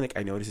this point, like,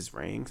 I noticed his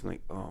rings. I'm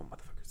like, "Oh, motherfucker."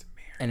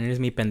 And it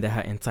is me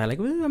pendeja inside, like,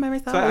 ooh, I'm at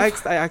myself.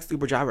 So I asked the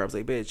Uber driver, I was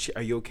like, bitch,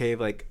 are you okay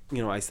if, like,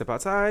 I step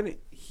outside?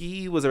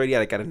 He was already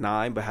at a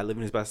 9, but had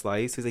living his best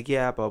life. So he's like,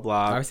 yeah, blah,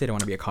 blah. I obviously don't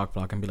want to be a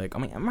cockblock and be like, oh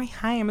my,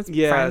 hi, I'm his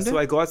yeah, friend. So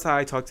I go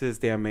outside, talk to this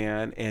damn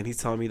man, and he's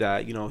telling me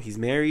that, he's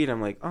married.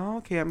 I'm like, oh,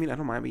 okay. I mean, I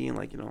don't mind being,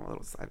 like, a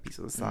little side piece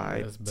on the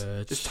side. Yes,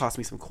 bitch. Just toss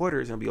me some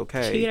quarters and I'll be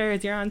okay.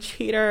 Cheaters, you're on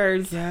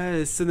cheaters.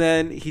 Yes. And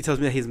then he tells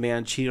me that his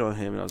man cheated on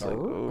him. And I was like,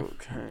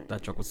 okay.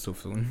 That joke was so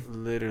soon.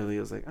 Literally,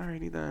 I was like,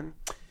 alrighty then.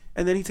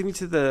 And then he took me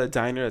to the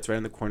diner that's right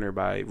in the corner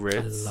by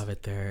Ritz. I love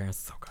it there. It's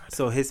so good.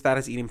 So his fat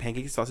is eating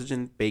pancakes, sausage,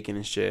 and bacon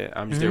and shit.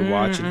 I'm just there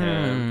watching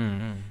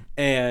him.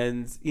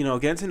 And,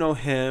 getting to know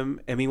him.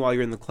 And meanwhile,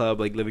 you're in the club,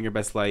 like, living your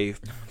best life.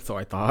 So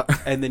I thought.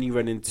 And then you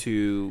run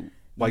into...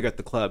 While you're at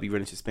the club, you run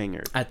into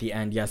Spaniard. At the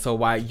end, yeah. So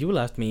while you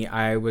left me,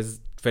 I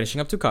was finishing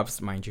up 2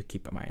 cups, mind you,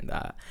 keep in mind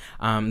that.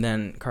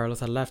 Then Carlos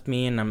had left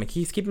me, and I'm like,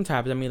 he's keeping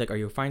tabs on me, like, are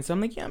you fine? So I'm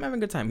like, yeah, I'm having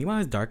a good time. Meanwhile,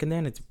 it's dark in there,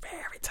 and it's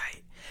very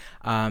tight.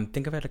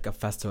 Think of it like a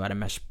festival at a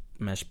mesh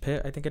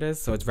pit, I think it is.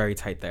 So it's very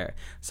tight there.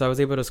 So I was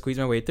able to squeeze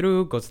my way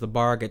through, go to the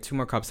bar, get 2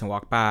 more cups, and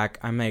walk back.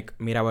 I'm like,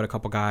 meet out with a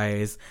couple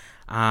guys.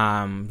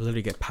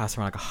 Literally get passed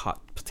around like a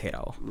hot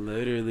potato.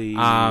 Literally.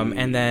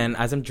 And then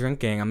as I'm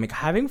drinking, I'm like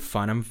having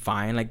fun. I'm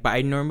fine. Like, but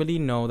I normally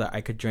know that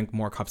I could drink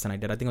more cups than I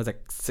did. I think it was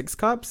like 6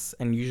 cups,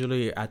 and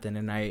usually at the end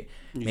of the night,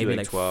 maybe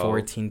like 12.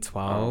 14,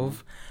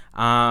 12.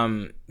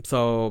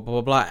 So blah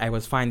blah blah. I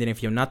was fine. Didn't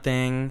feel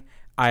nothing.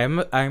 I'm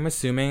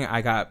assuming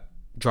I got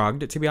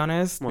drugged, to be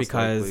honest. Most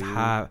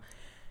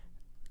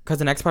because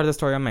the next part of the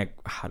story, I'm like,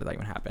 how did that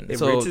even happen?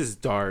 Ritz is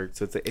dark,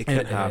 so it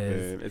can't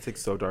happen. It's like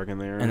so dark in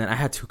there. And then I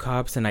had 2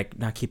 cups and like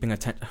not keeping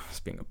attention. I was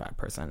being a bad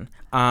person.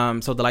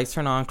 So the lights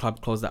turned on, club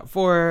closed at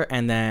 4,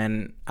 and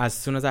then as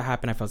soon as that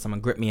happened, I felt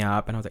someone grip me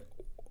up, and I was like,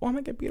 oh, I'm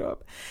gonna get beat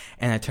up.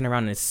 And I turned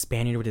around, and this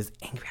Spaniard with his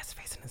angry ass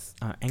face and his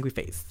angry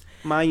face.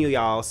 Mind you,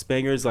 y'all,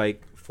 Spaniard's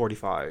like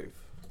 45.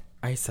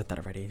 I said that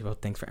already. Well,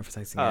 thanks for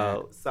emphasizing it.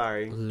 Oh,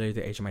 sorry. Literally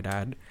the age of my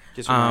dad.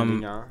 Just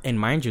reminding y'all. And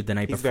mind you, the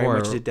night He's before. He's very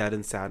much the dad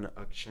in Sad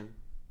Action.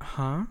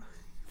 Huh?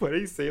 Why do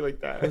you say like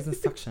that? It was in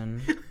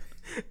suction.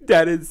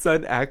 Dad and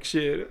son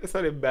action. It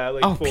sounded bad.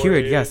 Like, oh,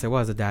 period. Yes, it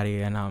was a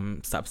daddy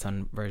and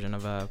stepson version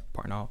of a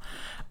porno.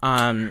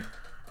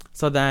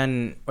 So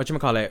then,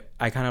 whatchamacallit,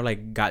 I kind of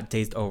like got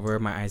dazed over.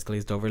 My eyes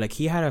glazed over. Like,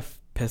 he had a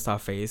pissed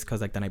off face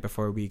because like the night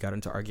before we got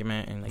into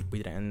argument and like we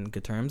didn't end in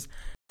good terms.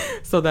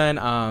 So then,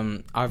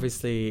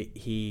 obviously,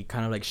 he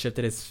kind of like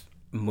shifted his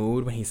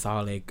mood when he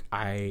saw like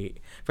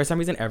for some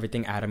reason,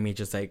 everything out of me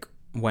just like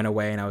went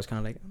away, and I was kind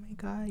of like, oh my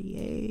god,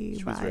 yay.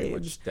 She was very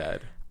much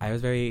dead. I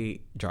was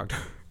very drugged.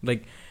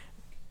 Like,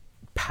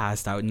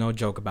 passed out. No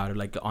joke about it.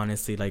 Like,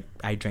 honestly, like,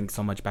 I drank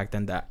so much back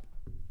then that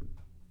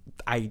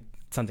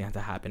something had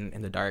to happen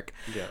in the dark.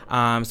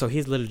 Yeah. So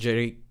he's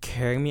legit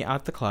carrying me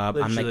out the club.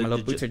 I'm like, my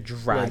little boots are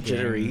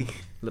dragging.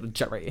 Little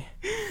jittery.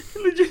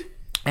 Legit.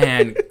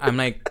 And I'm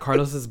like,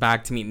 Carlos is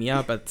back to meet me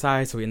up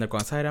outside, so we end up going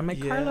outside. I'm like,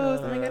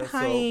 Carlos, oh my god,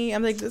 hi.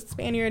 I'm like, this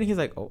Spaniard, and he's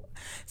like, oh.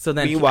 So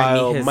then,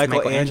 meanwhile,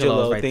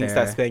 Michelangelo thinks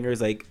that Spaniard's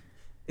like,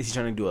 is he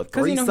trying to do a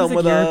threesome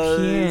with us?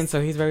 European,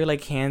 so he's very like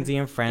handsy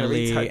and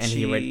friendly, and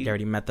he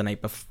already met the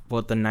night before.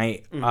 Well, the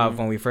night of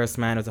when we first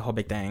met, it was a whole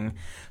big thing.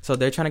 So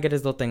they're trying to get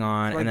his little thing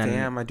on, like, and then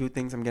damn, I do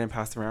things I'm getting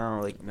passed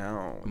around. Like,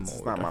 no, this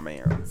is not my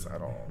man's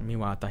at all.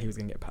 Meanwhile, I thought he was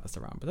gonna get passed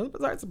around, but that's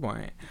besides the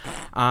point.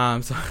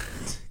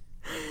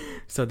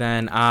 So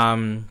then,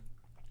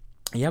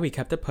 yeah, we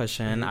kept it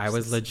pushing. I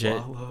was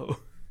legit. Swallow.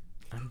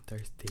 I'm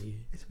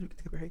thirsty.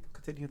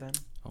 Continue then.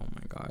 Oh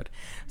my god.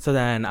 So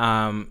then,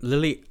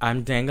 literally,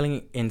 I'm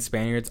dangling in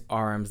Spaniard's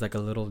arms like a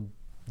little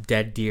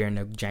dead deer in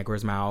a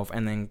jaguar's mouth,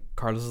 and then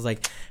Carlos was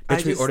like,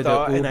 "Bitch, we ordered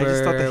the Uber." And I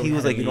just thought that he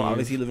was like,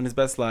 obviously living his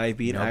best life,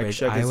 being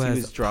extra because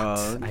he was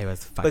drunk. I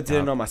was fucked but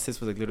didn't up. know my sis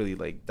was like literally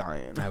like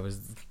dying. I was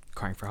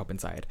crying for help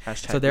inside.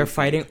 Hashtag so they're goofy.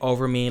 fighting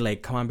over me,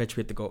 like, come on, bitch,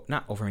 we have to go.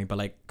 Not over me, but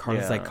like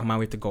Carlos like, come on,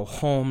 we have to go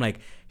home. Like,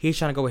 he's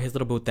trying to go with his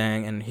little boo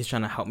thing, and he's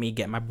trying to help me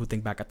get my boo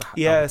thing back at the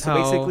hotel. Yeah, so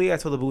basically I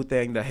told the boo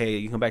thing that, hey,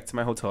 you come back to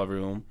my hotel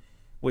room,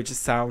 which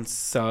sounds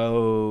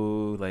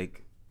so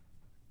like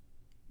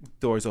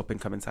doors open,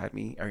 come inside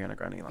me, Ariana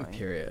Grande line.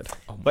 Period.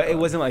 Oh but God. It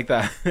wasn't like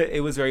that.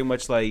 It was very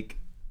much like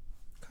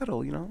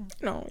cuddle, you know?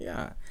 No,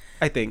 yeah.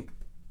 I think.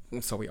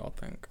 So we all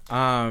think.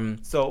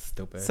 So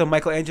stupid. So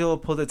Michelangelo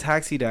pulled the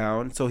taxi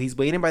down. So he's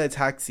waiting by the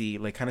taxi,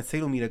 like kind of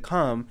signaling me to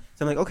come.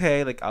 So I'm like,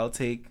 okay, like I'll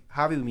take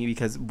Javi with me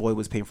because boy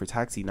was paying for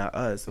taxi, not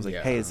us. I was like,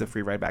 hey, it's a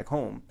free ride back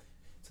home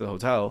to the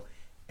hotel.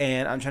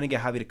 And I'm trying to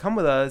get Javi to come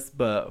with us,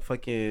 but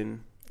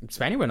fucking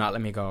Spaniard would not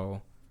let me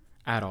go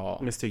at all.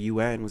 Mr.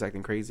 UN was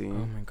acting crazy.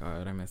 Oh my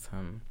God, I miss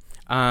him.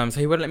 So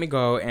he wouldn't let me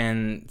go,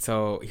 and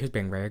so he was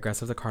being very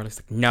aggressive. The Carlos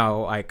like,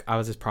 no, like I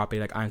was his property,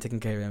 like I'm taking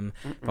care of him.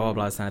 Blah blah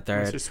blah. This and that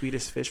third. Mr.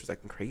 Swedish Fish was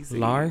acting crazy.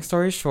 Long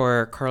story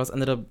short, Carlos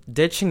ended up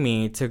ditching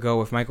me to go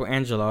with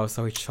Michelangelo,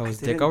 so he chose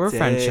dick over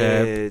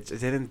friendship. I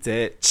didn't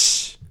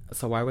ditch.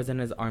 So why was in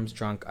his arms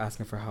drunk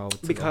asking for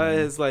help?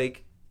 Because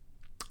like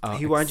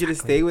he wanted you to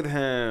stay with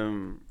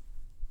him.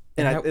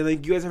 And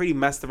like you guys already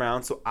messed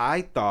around, so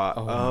I thought,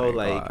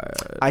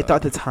 I thought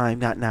at the time,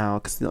 not now,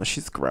 because you know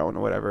she's grown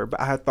or whatever. But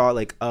I had thought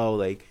like,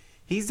 like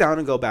he's down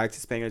to go back to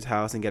Spaniard's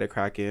house and get a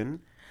crack in,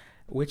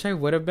 which I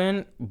would have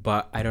been,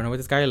 but I don't know where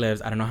this guy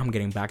lives. I don't know how I'm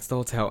getting back to the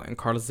hotel, and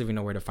Carlos doesn't even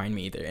know where to find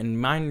me either. And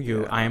mind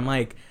you, I am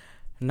like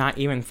not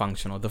even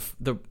functional.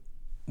 The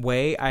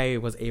way I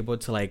was able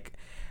to like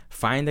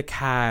find the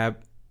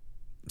cab,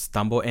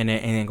 stumble in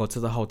it, and then go to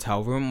the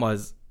hotel room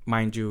was,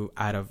 mind you,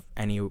 out of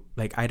any,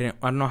 like I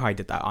don't know how I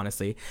did that,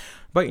 honestly.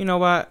 But you know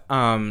what,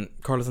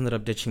 Carlos ended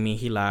up ditching me.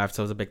 He left,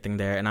 so it was a big thing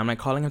there, and I'm like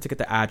calling him to get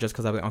the address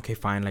because I was like, okay,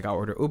 fine, like I'll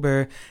order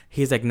Uber.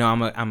 He's like, no, I'm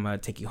gonna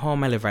take you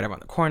home. I live right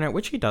around the corner,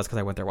 which he does because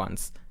I went there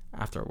once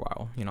after a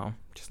while, you know,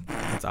 just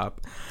what's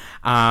up.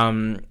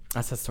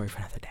 That's a story for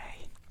another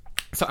day.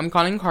 So I'm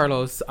calling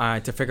Carlos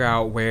to figure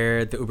out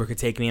where the Uber could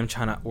take me. I'm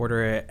trying to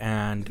order it,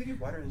 and you could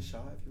get water and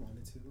shot if you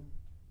wanted to.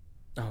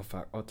 Oh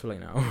fuck! Oh, too late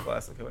now. Well,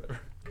 that's okay, whatever.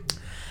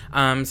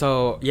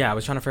 So yeah, I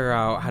was trying to figure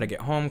out how to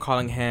get home.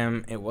 Calling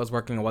him, it was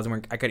working. It wasn't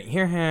working. I couldn't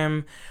hear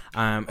him.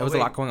 It was a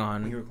lot going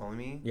on. You were calling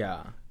me?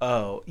 Yeah.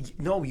 Oh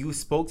no, you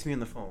spoke to me on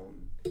the phone.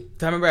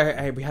 So I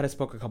remember we had to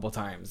spoke a couple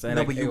times. And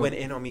no, but you went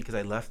in on me because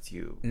I left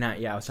you.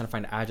 Yeah, I was trying to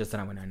find the address,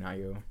 and I went in on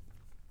you.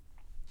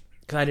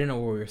 Because I didn't know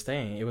where we were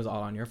staying. It was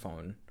all on your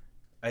phone.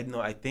 I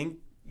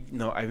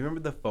remember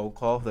the phone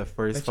call, the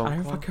first phone call. I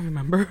don't fucking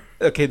remember.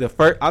 Okay,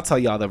 I'll tell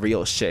y'all the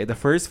real shit. The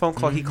first phone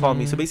call he called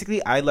me. So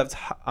basically, I left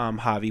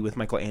Javi with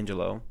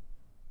Michelangelo.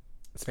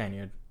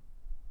 Spaniard.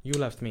 You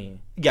left me.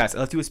 Yes, I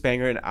left you with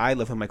Spaniard, and I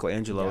left with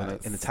Michelangelo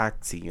in the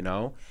taxi, you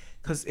know?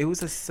 Because it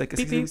was a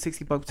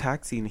 $60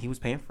 taxi, and he was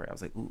paying for it. I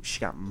was like, ooh,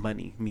 she got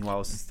money. Meanwhile, it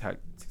was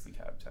 60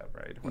 cab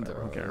ride. Whatever,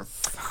 I don't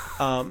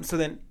care. So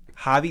then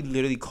Javi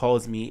literally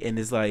calls me and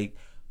is like,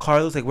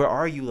 Carlos, like, where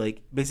are you?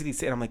 Like, basically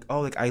saying, I'm like,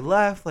 oh, like, I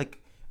left.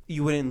 Like,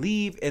 you wouldn't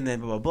leave. And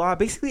then blah, blah, blah.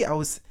 Basically, I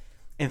was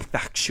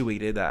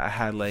infatuated that I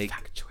had, like,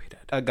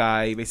 a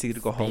guy basically to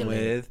go home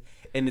with.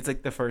 And it's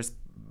like the first,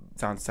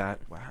 sounds sad.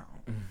 Wow.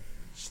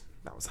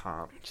 That was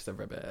hot. Just a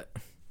ribbit.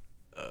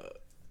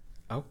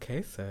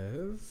 Okay,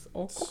 sis.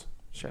 Oh,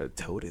 should have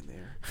toad in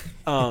there.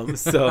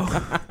 So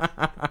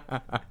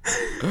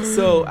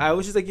I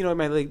was just like, you know,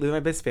 living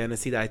my best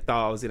fantasy that I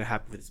thought was gonna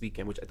happen for this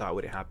weekend, which I thought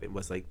wouldn't happen,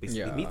 was like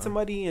basically meet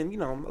somebody and, you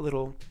know, a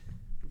little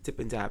dip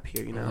and dap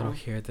here, you know, a little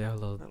here, there, a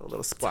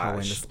little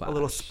splash, a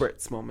little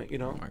spritz moment, you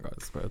know. Oh my god,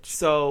 spritz.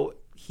 So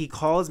he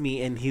calls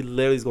me and he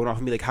literally is going off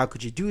on me like, how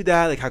could you do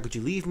that? Like, how could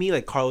you leave me?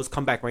 Like, Carlos,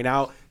 come back right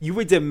now. You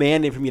were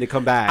demanding for me to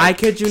come back. I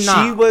kid you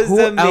not. She was Who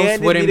demanding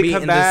else wouldn't me to be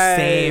come in back.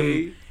 the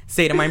same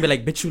state of mind? Be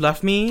like, bitch, you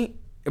left me.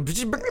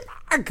 Bitch, bring me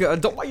back.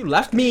 Don't why you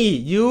left me.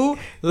 You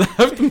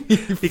left me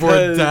for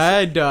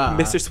dead.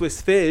 Mr. Swiss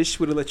Fish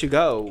wouldn't let you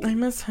go. I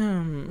miss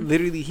him.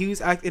 Literally, he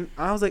was acting.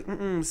 I was like,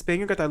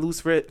 Spaniard got that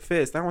loose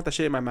fist. I don't want that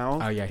shit in my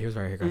mouth. Oh yeah, he was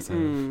very aggressive.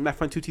 My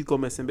front 2 teeth go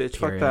missing, bitch.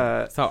 Period. Fuck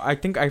that. So I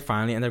think I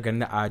finally ended up getting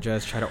the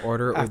address. Try to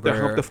order Uber. After I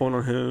hung up the phone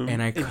on him,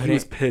 and I couldn't. He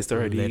was pissed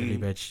already. Literally,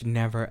 bitch,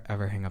 never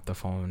ever hang up the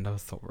phone. That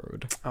was so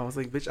rude. I was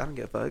like, bitch, I don't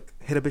get fucked.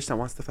 Hit a bitch that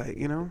wants to fight,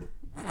 you know.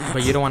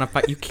 But you don't want to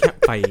fight. You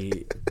can't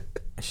fight.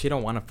 She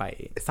don't want to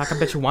fight. It's like a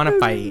bitch you want to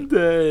fight.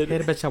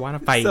 Hit a bitch I want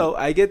to fight. So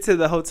I get to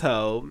the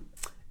hotel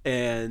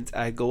and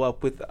I go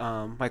up with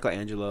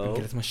Michelangelo.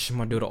 Get my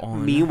schmadoodle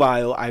on.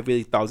 Meanwhile, I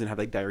really thought I was gonna have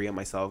like diarrhea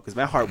myself because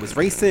my heart was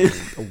racing.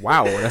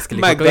 Wow, that's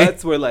getting my quickly.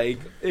 guts were like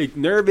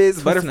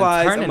nervous,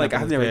 butterflies. I'm like,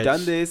 I've never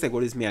done this. Like,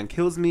 what if this man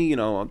kills me? You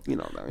know.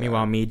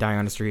 Meanwhile, me dying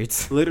on the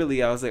streets.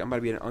 Literally, I was like, I'm about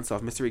to be in an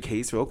unsolved mystery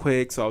case real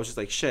quick. So I was just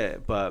like,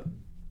 shit. But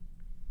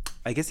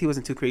I guess he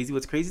wasn't too crazy.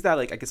 What's crazy is that,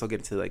 like, I guess I'll get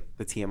into like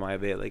the TMI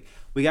of it. Like,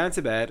 we got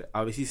into bed,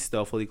 obviously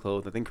still fully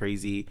clothed, nothing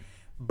crazy,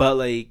 but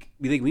like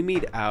we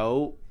made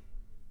out,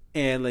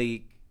 and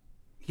like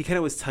he kind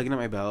of was tugging at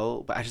my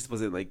belt, but I just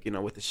wasn't like, you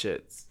know, with the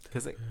shits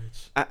because like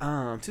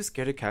I'm too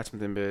scared to catch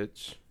something,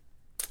 bitch.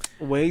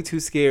 Way too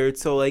scared.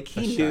 So like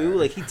he knew,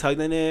 like he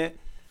tugged on it.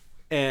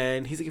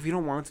 And he's like, if you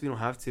don't want to, you don't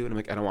have to. And I'm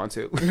like, I don't want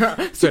to.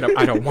 Straight up,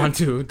 I don't want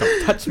to.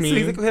 Don't touch me. So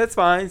he's like, okay, that's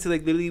fine. So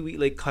like literally we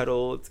like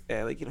cuddled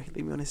and like, you know, he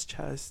laid me on his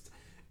chest.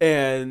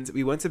 And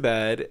we went to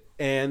bed.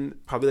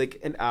 And probably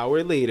like an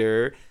hour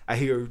later, I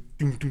hear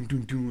doom, doom,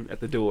 doom, doom at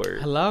the door.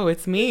 Hello,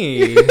 it's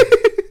me.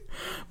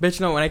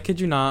 Bitch, no, when I kid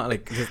you not,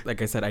 like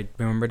I said, I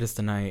remember this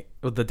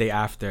the day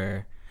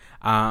after.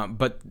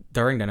 But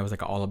during then, it was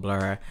like all a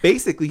blur.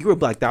 Basically, you were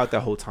blacked out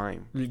that whole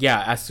time.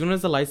 Yeah, as soon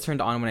as the lights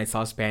turned on when I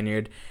saw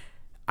Spaniard,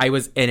 I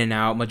was in and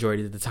out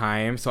majority of the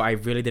time, so I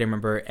really didn't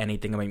remember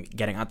anything about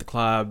getting out the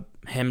club,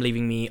 him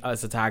leaving me,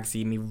 us a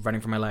taxi, me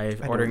running for my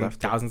life, ordering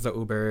thousands of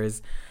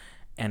Ubers,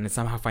 and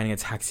somehow finding a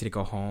taxi to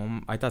go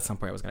home. I thought at some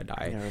point I was gonna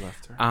die. You never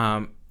left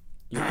her.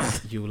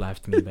 You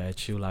left me,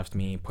 bitch. You left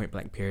me. Point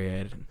blank.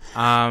 Period.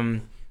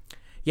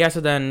 Yeah.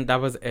 So then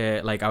that was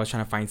it. Like I was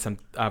trying to find some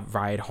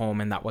ride home,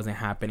 and that wasn't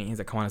happening. He's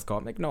like, "Come on, let's go."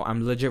 I'm like, "No,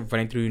 I'm legit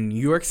running through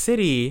New York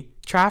City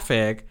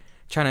traffic,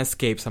 trying to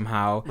escape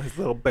somehow." My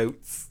little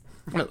boots.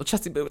 My little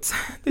chesty boots.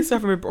 They still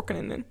haven't been broken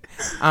in.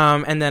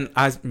 And then,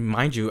 as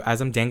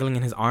I'm dangling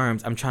in his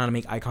arms, I'm trying to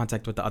make eye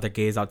contact with the other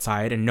gays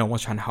outside, and no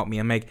one's trying to help me.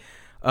 I'm like,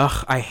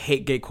 ugh, I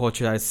hate gay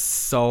culture. That is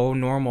so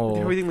normal.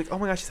 And everything like, oh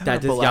my gosh, she's having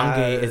that this young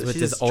gay is with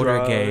this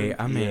older gay.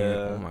 I mean,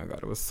 oh my god,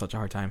 it was such a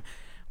hard time.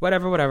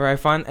 Whatever.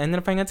 I ended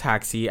up finding a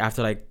taxi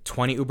after like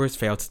 20 Ubers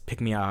failed to pick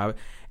me up,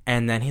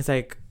 and then he's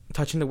like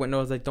touching the window.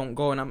 I was like, don't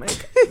go. And I'm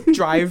like,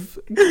 drive,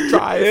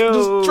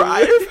 just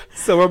drive.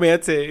 So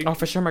romantic. Oh,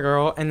 for sure, my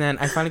girl. And then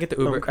I finally get the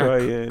Uber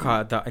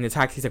in the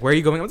taxi. He's like, where are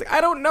you going? I was like,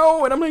 I don't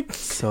know. And I'm like,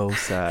 so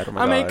sad. Oh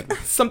my I'm God. like,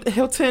 some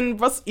Hilton,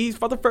 Russ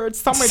East, Rutherford,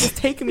 somewhere. Just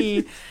take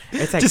me.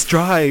 It's like just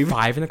drive.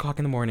 5 o'clock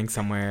in the morning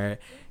somewhere.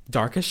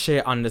 Dark as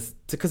shit on this,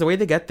 because the way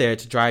they get there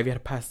to drive, you had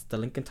to pass the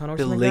Lincoln Tunnel.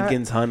 The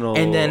Lincoln Tunnel,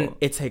 and then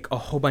it's like a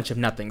whole bunch of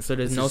nothing. So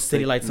there's no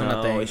city lights, no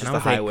nothing. It's just a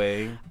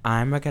highway. Like,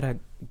 I'm gonna.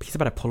 He's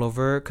about to pull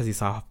over because he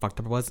saw how fucked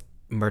up it was,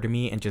 murder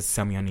me, and just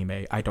sell me on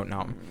eBay. I don't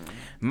know.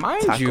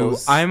 Mind you,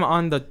 I'm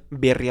on the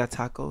birria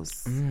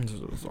tacos.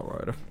 So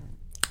good.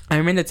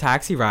 I'm in the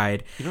taxi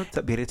ride. You know,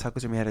 birria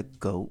tacos are made out of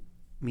goat.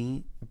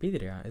 Me?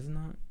 Birria, isn't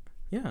that?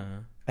 Yeah.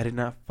 I did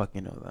not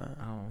fucking know that.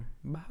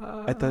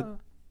 Oh. I thought.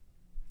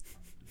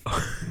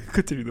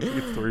 Continue the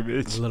fucking story,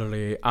 bitch.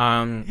 Literally.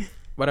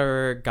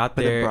 Whatever. Got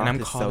But there, the and broth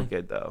I'm is calling so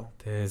good, though.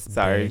 this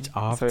Sorry. bitch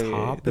off Sorry.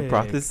 topic. The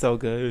broth is so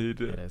good.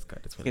 It is good.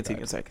 It's really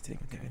Continue. good. Sorry, continue.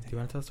 Do you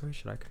want to tell the story?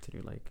 Should I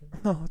continue? Like.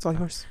 No, it's all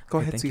yours. Go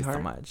Okay, ahead, thank sweetheart. you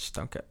so much.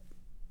 Don't get.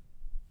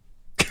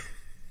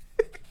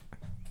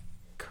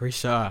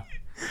 Carisha.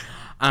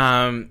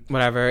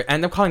 Whatever.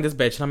 End up calling this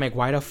bitch, and I'm like,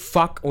 why the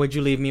fuck would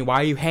you leave me? Why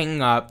are you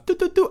hanging up?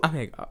 I'm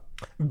like, oh.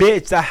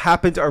 Bitch, that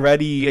happened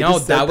already. No,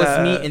 that was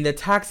me in the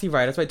taxi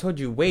ride. That's why I told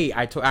you. Wait,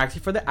 I asked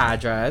you for the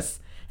address,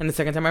 and the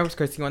second time I was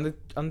cursing you on the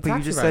But taxi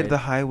you just ride. said the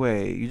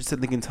highway. You just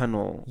said Lincoln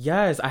Tunnel.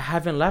 Yes, I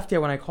haven't left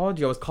yet when I called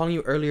you. I was calling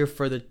you earlier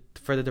for the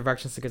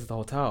directions to get to the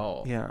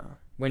hotel. Yeah.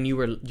 When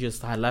you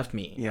just had left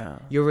me. Yeah.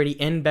 You're already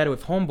in bed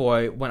with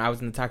homeboy when I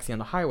was in the taxi on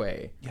the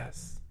highway.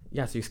 Yes.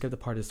 Yeah, so you skipped the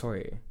part of the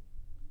story.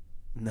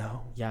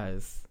 No.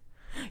 Yes.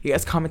 You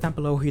guys comment down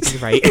below who you think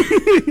is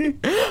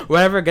right.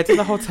 Whatever, get to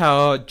the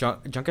hotel,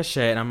 drunk as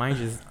shit, and I mind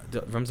you,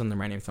 the room's on the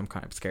right name, so I'm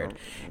kind of scared.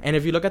 And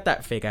if you look at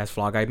that fake ass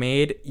vlog I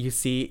made, you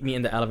see me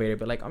in the elevator,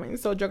 but like, I'm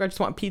so drunk, I just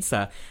want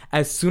pizza.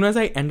 As soon as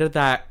I entered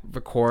that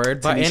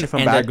record button Tanisha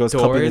from and Bad the Girls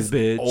Clubbing doors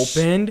this bitch.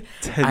 opened,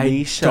 I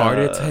Tanisha.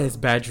 darted to his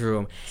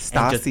bedroom.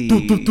 Stassi.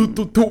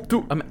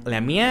 And just,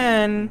 let me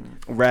in.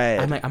 Red.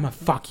 I'm like, I'm gonna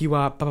fuck you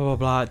up, blah,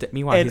 blah, blah.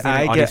 Meanwhile, And he's in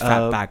I all get these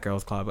fat up. Bad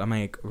Girls Club. I'm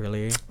like,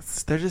 really?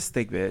 They're just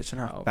thick, bitch. They're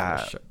not Oh,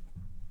 fat. shit.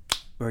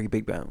 Very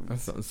big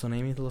bones. So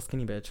Naomi's a little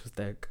skinny bitch who's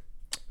thick.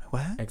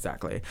 What?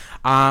 Exactly.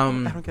 I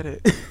don't get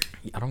it.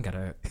 I don't get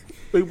it.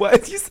 Wait,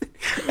 what? You said?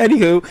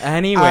 Anywho,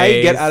 Anyways,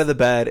 I get out of the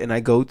bed and I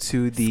go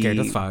to the scared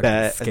as fuck.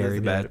 bed. Scary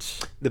the bed.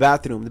 bitch. The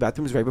bathroom. The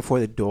bathroom is right before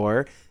the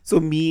door. So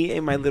me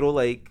and my little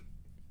like.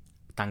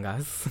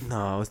 Tangas.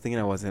 No, I was thinking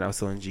I wasn't. I was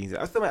still in jeans.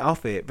 I was still in my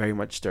outfit, very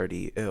much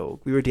dirty. Ew.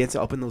 We were dancing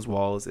up in those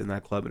walls in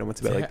that club, and I went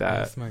to bed like that.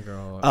 That's my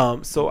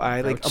girl. So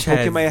I like Oh, I'm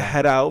poking my Chez.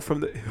 head out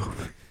from the.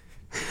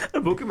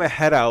 I'm poking my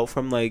head out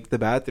from like the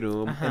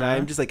bathroom, and Uh-huh.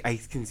 I'm just like I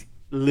can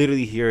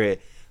literally hear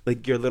it,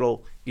 like your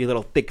little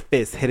thick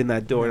fist hitting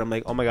that door, and I'm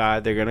like, oh my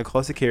god, they're gonna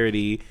call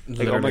security. Like,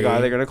 oh my Literally.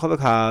 god, they're gonna call the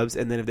cops,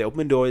 and then if they open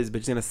the door, this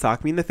bitch is gonna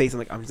sock me in the face. I'm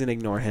like, I'm just gonna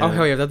ignore him. Oh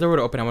hell yeah! If that door would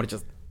open, I would have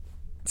just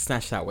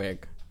snatched that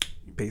wig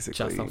Basically,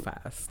 just so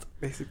fast.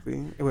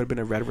 Basically, it would have been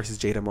a Red versus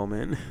Jada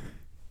moment.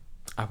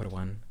 I would have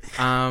won.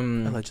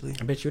 Allegedly.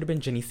 Bitch, you would have been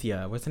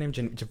Genesia. What's her name?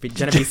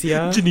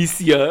 Genevicia.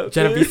 Genesia.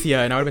 Genevicia,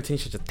 and I would have been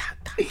Tanisha. Just ta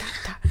ta ta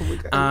ta. Oh my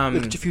god.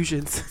 Look at your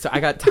fusions. So I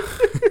got.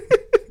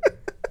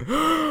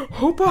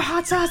 Who put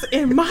hot sauce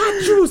in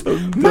my juice?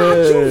 My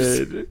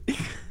juice.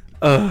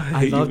 I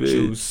hate love you, bitch.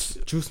 juice.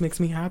 Juice makes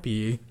me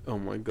happy. Oh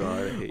my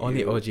god. I hate Only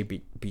you. OG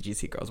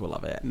BGC girls will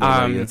love it.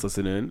 Nobody that's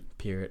listening.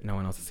 Period. No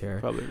one else is here.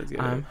 Probably doesn't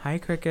get it. Hi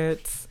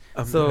crickets.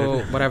 I'm So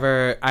dead.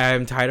 whatever.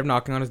 I'm tired of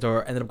knocking on his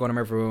door. Ended up going to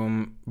my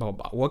room. Blah,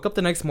 blah, blah. Woke up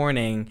the next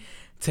morning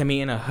to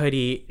me in a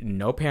hoodie,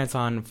 no pants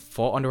on,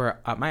 full underwear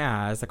up my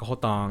ass, like a whole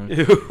thong.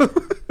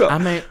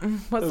 I'm like,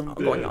 what's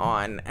going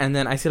on? And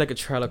then I see like a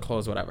trailer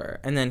close, whatever.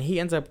 And then he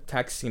ends up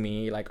texting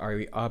me like, are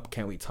we up?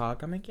 Can we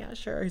talk? I'm like, yeah,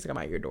 sure. He's like,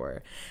 I'm at your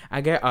door.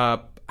 I get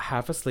up,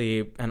 half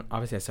asleep, and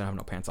obviously I still have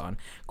no pants on.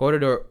 Go to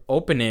the door,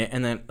 open it,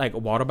 and then like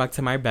waddle back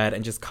to my bed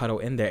and just cuddle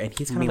in there. And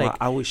he's kind of Meanwhile, like,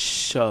 I was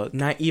shook.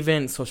 not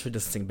even social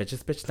distancing, bitch.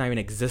 This bitch is not even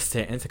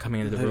existent into coming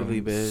into the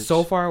Literally, room. bitch.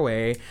 So far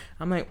away.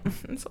 I'm like,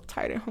 I'm so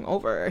tired and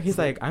hungover. He's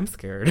like, I'm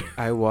scared.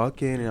 I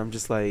walk in and I'm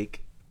just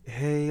like,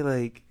 hey,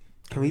 like,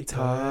 can we we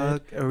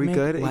talk? good? Are we I'm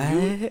good? like,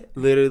 And you what?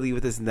 literally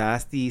with this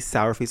nasty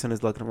sour face on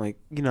his look, and I'm like,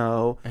 you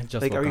know, I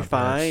just like, are woke we up,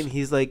 fine? bitch.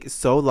 He's like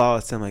so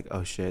lost. I'm like,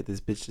 oh shit, this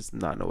bitch does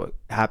not know what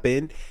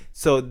happened.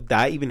 So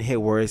that even hit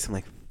worse. I'm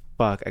like,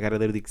 fuck, I gotta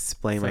literally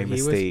explain So my he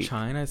mistake. was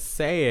trying to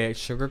say it,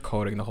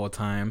 sugarcoating the whole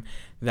time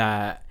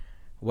that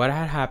what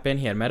had happened.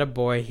 He had met a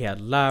boy. He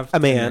had left. A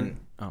man. and then-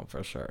 oh,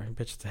 for sure.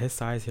 Bitch, to his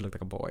size, he looked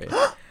like a boy.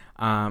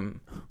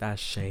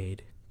 That's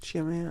shade. She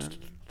a man.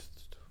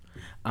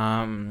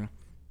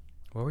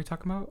 What were we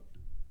talking about?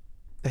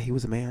 That he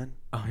was a man.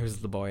 Oh, he was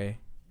the boy.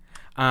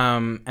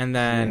 And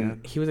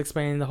then Yeah. he was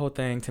explaining the whole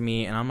thing to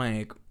me, and I'm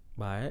like,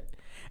 what?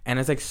 And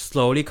it's like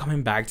slowly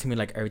coming back to me,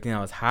 like everything that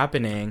was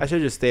happening. I should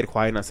have just stayed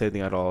quiet and not said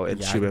anything at all, and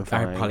Yeah, she would have been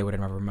I fine. probably would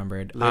have never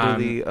remembered.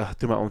 Literally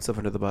threw my own stuff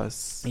under the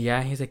bus.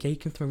 Yeah, he's like, yeah, you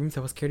came to my room,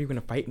 so I was scared you were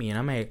gonna fight me, and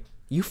I'm like,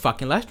 you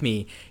fucking left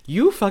me.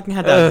 You fucking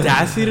had the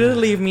audacity to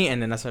leave me,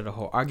 and then that started the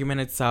whole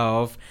argument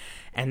itself.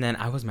 And then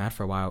I was mad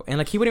for a while, and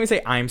like he wouldn't even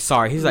say I'm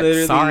sorry. He's like,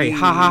 Literally. sorry,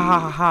 ha ha ha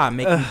ha ha,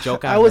 making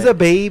joke out I of was it. a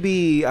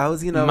baby. I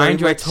was, Mind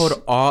you, very I much-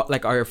 told all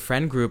like our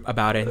friend group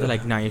about it. And they're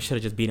like, "Nah, you should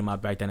have just beat him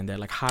up right then and there."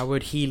 Like, how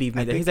would he leave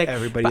me I there? think He's like,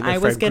 everybody "But in the I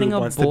was friend getting group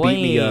a wants boy." to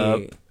beat me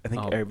up. I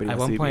think Oh, everybody at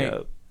wants to one beat me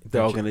point, up.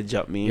 They're all gonna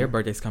jump me. Your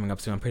birthday's coming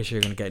up soon. I'm pretty sure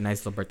you're gonna get nice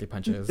little birthday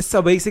punches.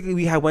 So basically,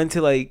 we had went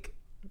to like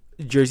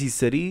Jersey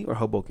City or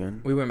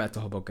Hoboken. We went back to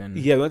Hoboken.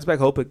 Yeah, we went to back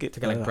Hoboken. to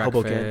get like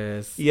Hoboken.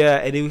 breakfast. Yeah,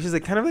 and it was just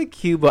like kind of like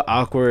cute but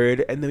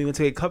awkward. And then we went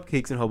to get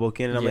cupcakes in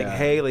Hoboken, and I'm like, Yeah.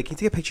 hey, like, can you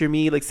take a picture of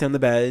me, like, sit on the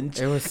bench?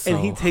 It was so.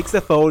 And he takes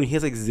the phone, and he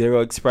has like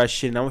zero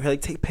expression. And I'm here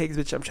like, take pics,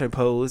 bitch. I'm trying to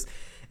pose.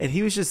 And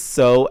he was just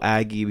so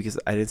aggy because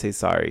I didn't say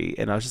sorry.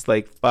 And I was just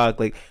like, fuck,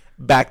 like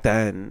back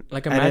then.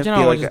 Like, I didn't imagine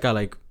feel I like just got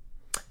like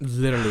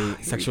literally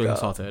sexually go.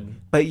 assaulted.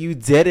 But you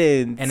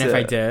didn't. And if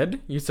I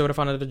did, you still would have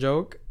found it a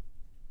joke?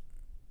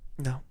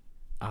 No.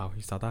 Oh,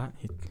 you saw that?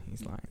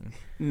 He's lying.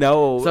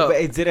 No, So, but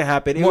it didn't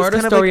happen. It More was of the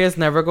kind of story like, is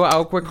never go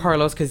out with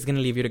Carlos because he's going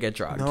to leave you to get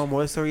drugged. no,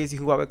 more of the story is you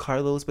can go out with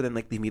Carlos, but then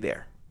like leave me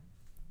there.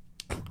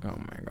 Oh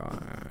my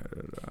God.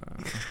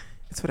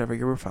 It's whatever.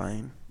 You were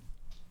fine.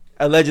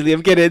 Allegedly,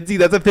 I'm kidding. See,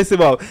 that's a piss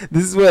him off.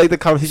 This is where like the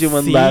conversation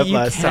went left you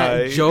last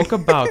can't time. joke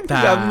about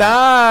that. I'm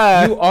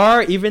not. You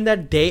are. Even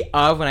that day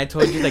of when I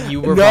told you like you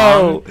were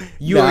No. wrong,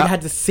 you Nah.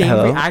 had the same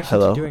Hello? reaction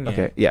Hello? to doing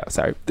Okay. it. Yeah.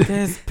 Sorry.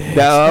 This bitch.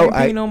 No, No,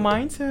 I- no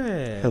mind to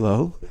it.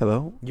 Hello.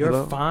 Hello. You're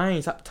Hello?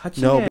 fine. Stop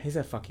touching No. it. He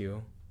said fuck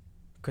you.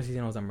 Because he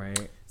knows I'm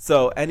right.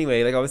 So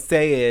anyway, like I was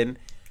saying,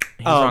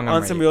 He's wrong, I'm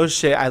on some right. real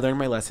shit, I learned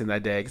my lesson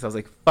that day because I was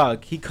like,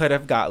 fuck, he could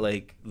have got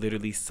like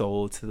literally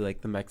sold to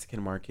like the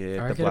Mexican market,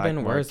 Or the it could have black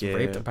been worse, market.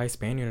 raped by a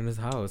Spaniard in his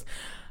house.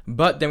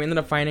 But then we ended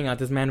up finding out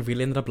this man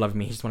really ended up loving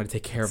me. He just wanted to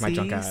take care of my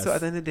junk ass. So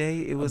at the end of the day,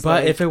 it was.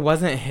 But like, if it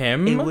wasn't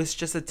him, it was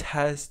just a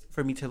test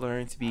for me to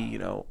learn to be, you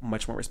know,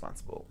 much more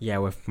responsible. yeah,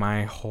 with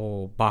my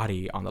whole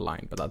body on the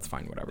line. But that's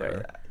fine,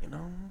 whatever. Yeah, you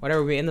know,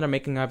 Whatever. We ended up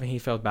making up, and he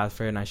felt bad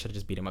for it, and I should have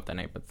just beat him up that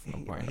night. But no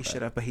point. he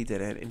should have, but he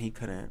didn't, and he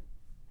couldn't.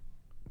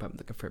 But I'm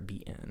looking for a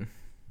beating.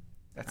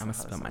 That's I'm not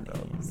gonna how spell my this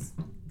name. goes.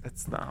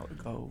 That's not how it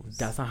goes.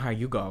 That's not how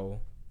you go.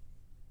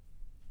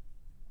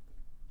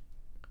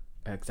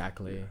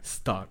 Exactly.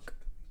 Stuck.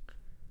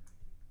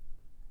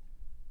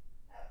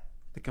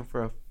 looking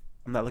for a.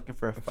 I'm not looking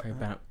for a. Okay,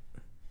 ben-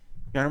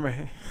 Your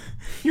Honor,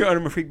 Your Honor,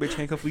 I'm a freak bitch.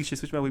 Handcuff Felicia.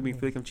 Switch my wig, make me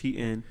feel like I'm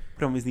cheating.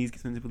 Put on his knees,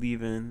 get him to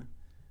believe in.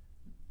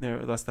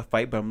 Never lost the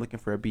fight, but I'm looking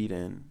for a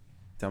beating.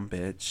 Dumb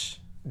bitch.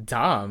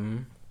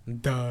 Dumb.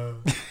 Duh.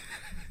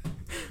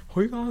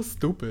 Who you calling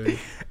stupid?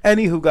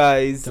 Anywho,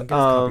 guys. Don't get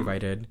us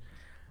copyrighted.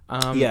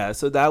 Yeah,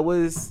 so that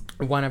was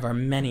one of our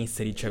many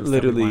city trips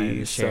literally that we wanted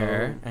to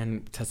share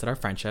and tested our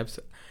friendships.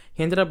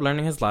 He ended up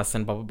learning his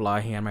lesson, blah, blah, blah.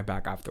 He had my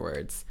back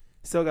afterwards.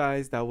 so,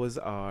 guys. That was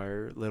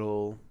our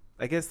little,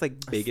 I guess,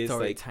 like biggest,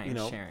 Story like time you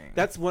know, sharing.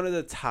 that's one of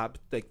the top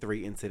like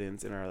 3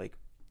 incidents in our like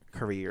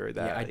career.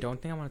 That Yeah, I like,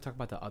 don't think I want to talk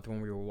about the other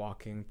one. We were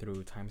walking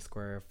through Times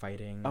Square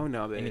fighting. Oh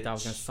no, bitch. And he thought I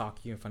was going to sock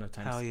you in front of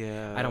Times Hell Square.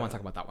 yeah. I don't want to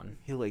talk about that one.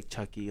 He like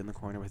Chucky in the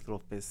corner with his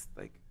little fist,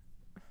 like.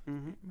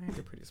 Man,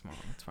 they're pretty small.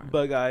 It's fine.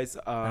 But guys,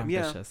 I'm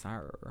yeah. vicious.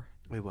 Arr.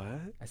 Wait, what?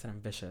 I said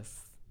I'm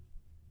vicious.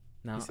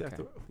 No, You said okay.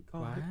 after- oh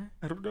my God. What?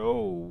 I don't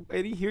know.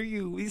 I didn't hear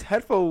you. These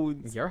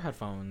headphones. Your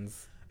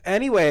headphones.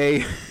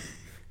 Anyway,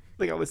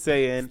 like I was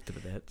saying,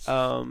 Stupid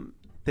bitch.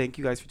 thank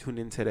you guys for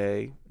tuning in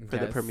today for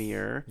the Yes.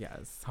 premiere.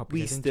 Yes. Hope you We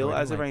guys still,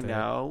 enjoyed as of and right liked it.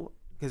 now,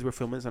 because we're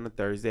filming this on a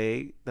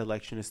Thursday, the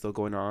election is still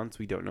going on, so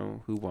we don't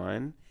know who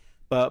won.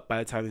 But by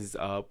the time this is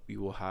up, we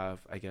will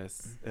have, I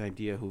guess, an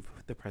idea who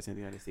the president of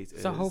the United States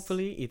is. So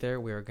hopefully either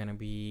we're going to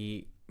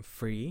be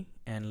free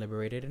and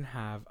liberated and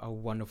have a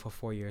wonderful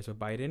 4 years with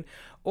Biden,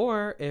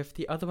 or if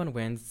the other one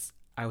wins,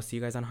 I will see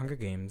you guys on Hunger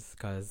Games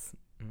because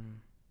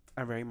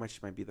I very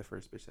much might be the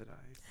first bitch that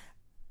dies.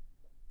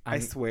 I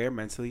swear,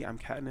 mentally, I'm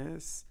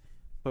Katniss,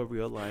 but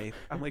real life,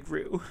 I'm like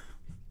Rue.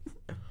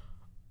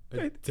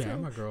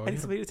 damn, my girl. I need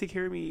somebody to take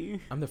care of me.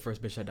 I'm the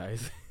first bitch that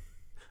dies.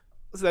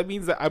 So that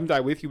means that I'm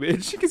dying with you,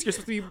 bitch, because you're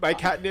supposed to be my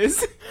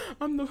Katniss.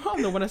 I'm the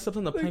one that steps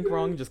on the plank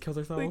wrong and just kills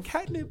herself. Like,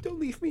 catnip, don't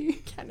leave me.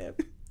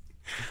 Catnip.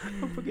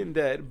 I'm fucking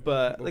dead.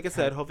 But like I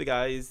said, hopefully,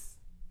 guys,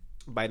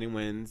 Biden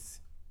wins.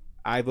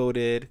 I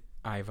voted.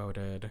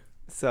 Hopefully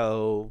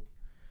So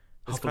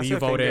just cross you our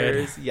voted.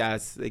 fingers.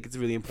 Yes, like it's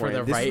really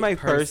important. the This is right my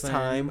first person.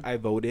 time I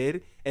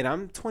voted, and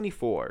I'm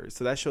 24.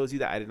 So that shows you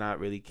that I did not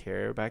really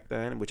care back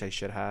then, which I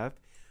should have.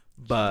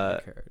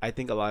 But cared. I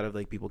think a lot of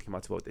like people came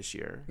out to vote this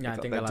year. Yeah, I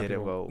That think a lot of didn't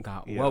people vote.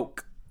 got Yeah,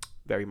 woke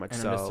very much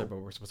and so. understood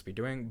what we're supposed to be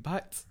doing.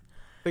 But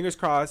Fingers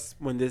crossed.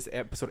 When this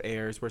episode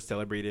airs, we're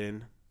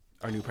celebrating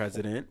our new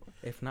president.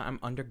 if not, I'm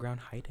underground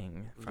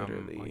hiding from all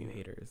Literally. you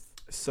haters.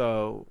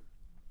 So,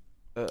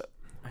 I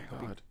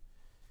hope God,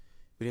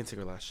 we didn't take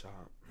our last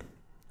shot.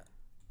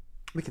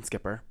 We can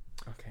skip her.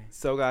 Okay.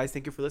 So, guys,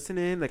 thank you for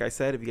listening. Like I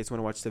said, if you guys want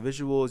to watch the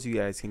visuals, you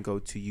guys can go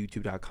to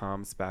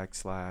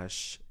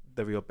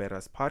youtube.com/The Real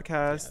Perras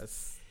Podcast.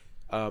 Yes.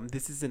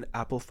 This is an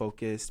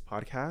Apple-focused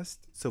podcast,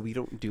 so we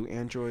don't do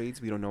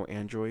Androids. We don't know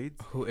Androids.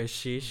 Who is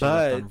she? She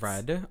But left on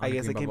red. On I a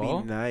guess green it can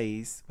bubble. be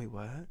nice. Wait,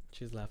 what?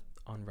 She's left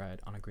on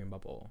red on a green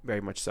bubble.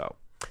 Very much so.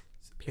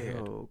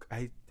 Period.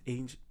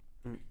 Ew,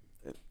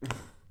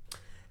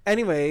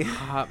 Anyway,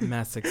 Hot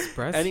Mess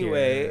Express.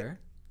 Anyway,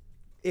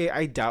 here.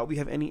 I doubt we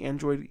have any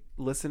Android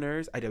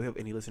listeners. I doubt we have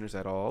any listeners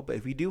at all. But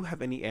if we do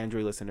have any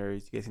Android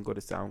listeners, you guys can go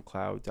to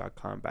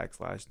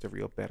soundcloud.com/The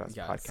Real Perras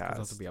Yes, 'cause Podcast.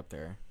 those will be up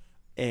there.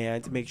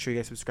 And make sure you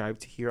guys subscribe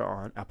to here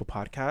on Apple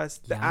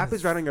Podcasts. The app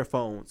is Yes. right on your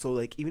phone. So,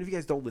 like, even if you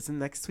guys don't listen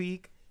next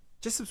week,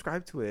 just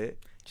subscribe to it.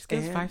 Just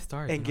give us 5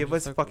 stars. And you know, give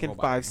just us like fucking roll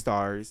by. 5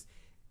 stars.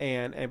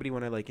 And anybody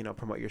want to, like, you know,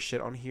 promote your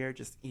shit on here,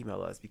 just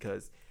email us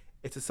because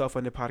it's a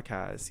self-funded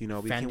podcast. You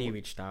know, Fendi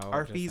reached out.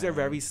 our just fees are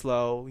very saying.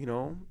 slow, you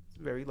know,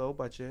 very low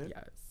budget.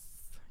 Yes.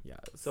 Yes.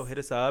 So hit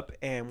us up,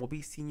 and we'll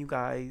be seeing you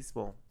guys.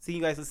 Well, seeing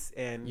you guys,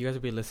 and You guys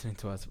will be listening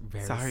to us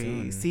very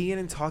soon. seeing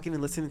and talking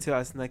and listening to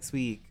us next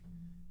week.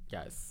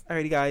 Yes.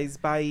 Alrighty, guys.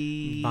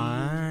 Bye.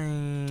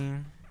 Bye.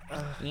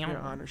 Your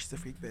Honor, she's a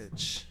freak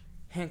bitch.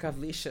 Handcuff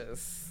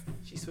leashes.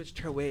 She switched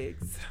her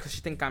wigs. Because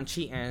she think I'm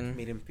cheating.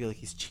 Made him feel like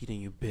he's cheating,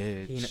 you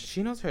bitch.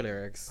 She knows her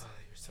lyrics. Oh,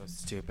 you're so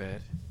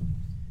stupid.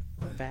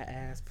 Fat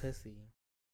ass pussy.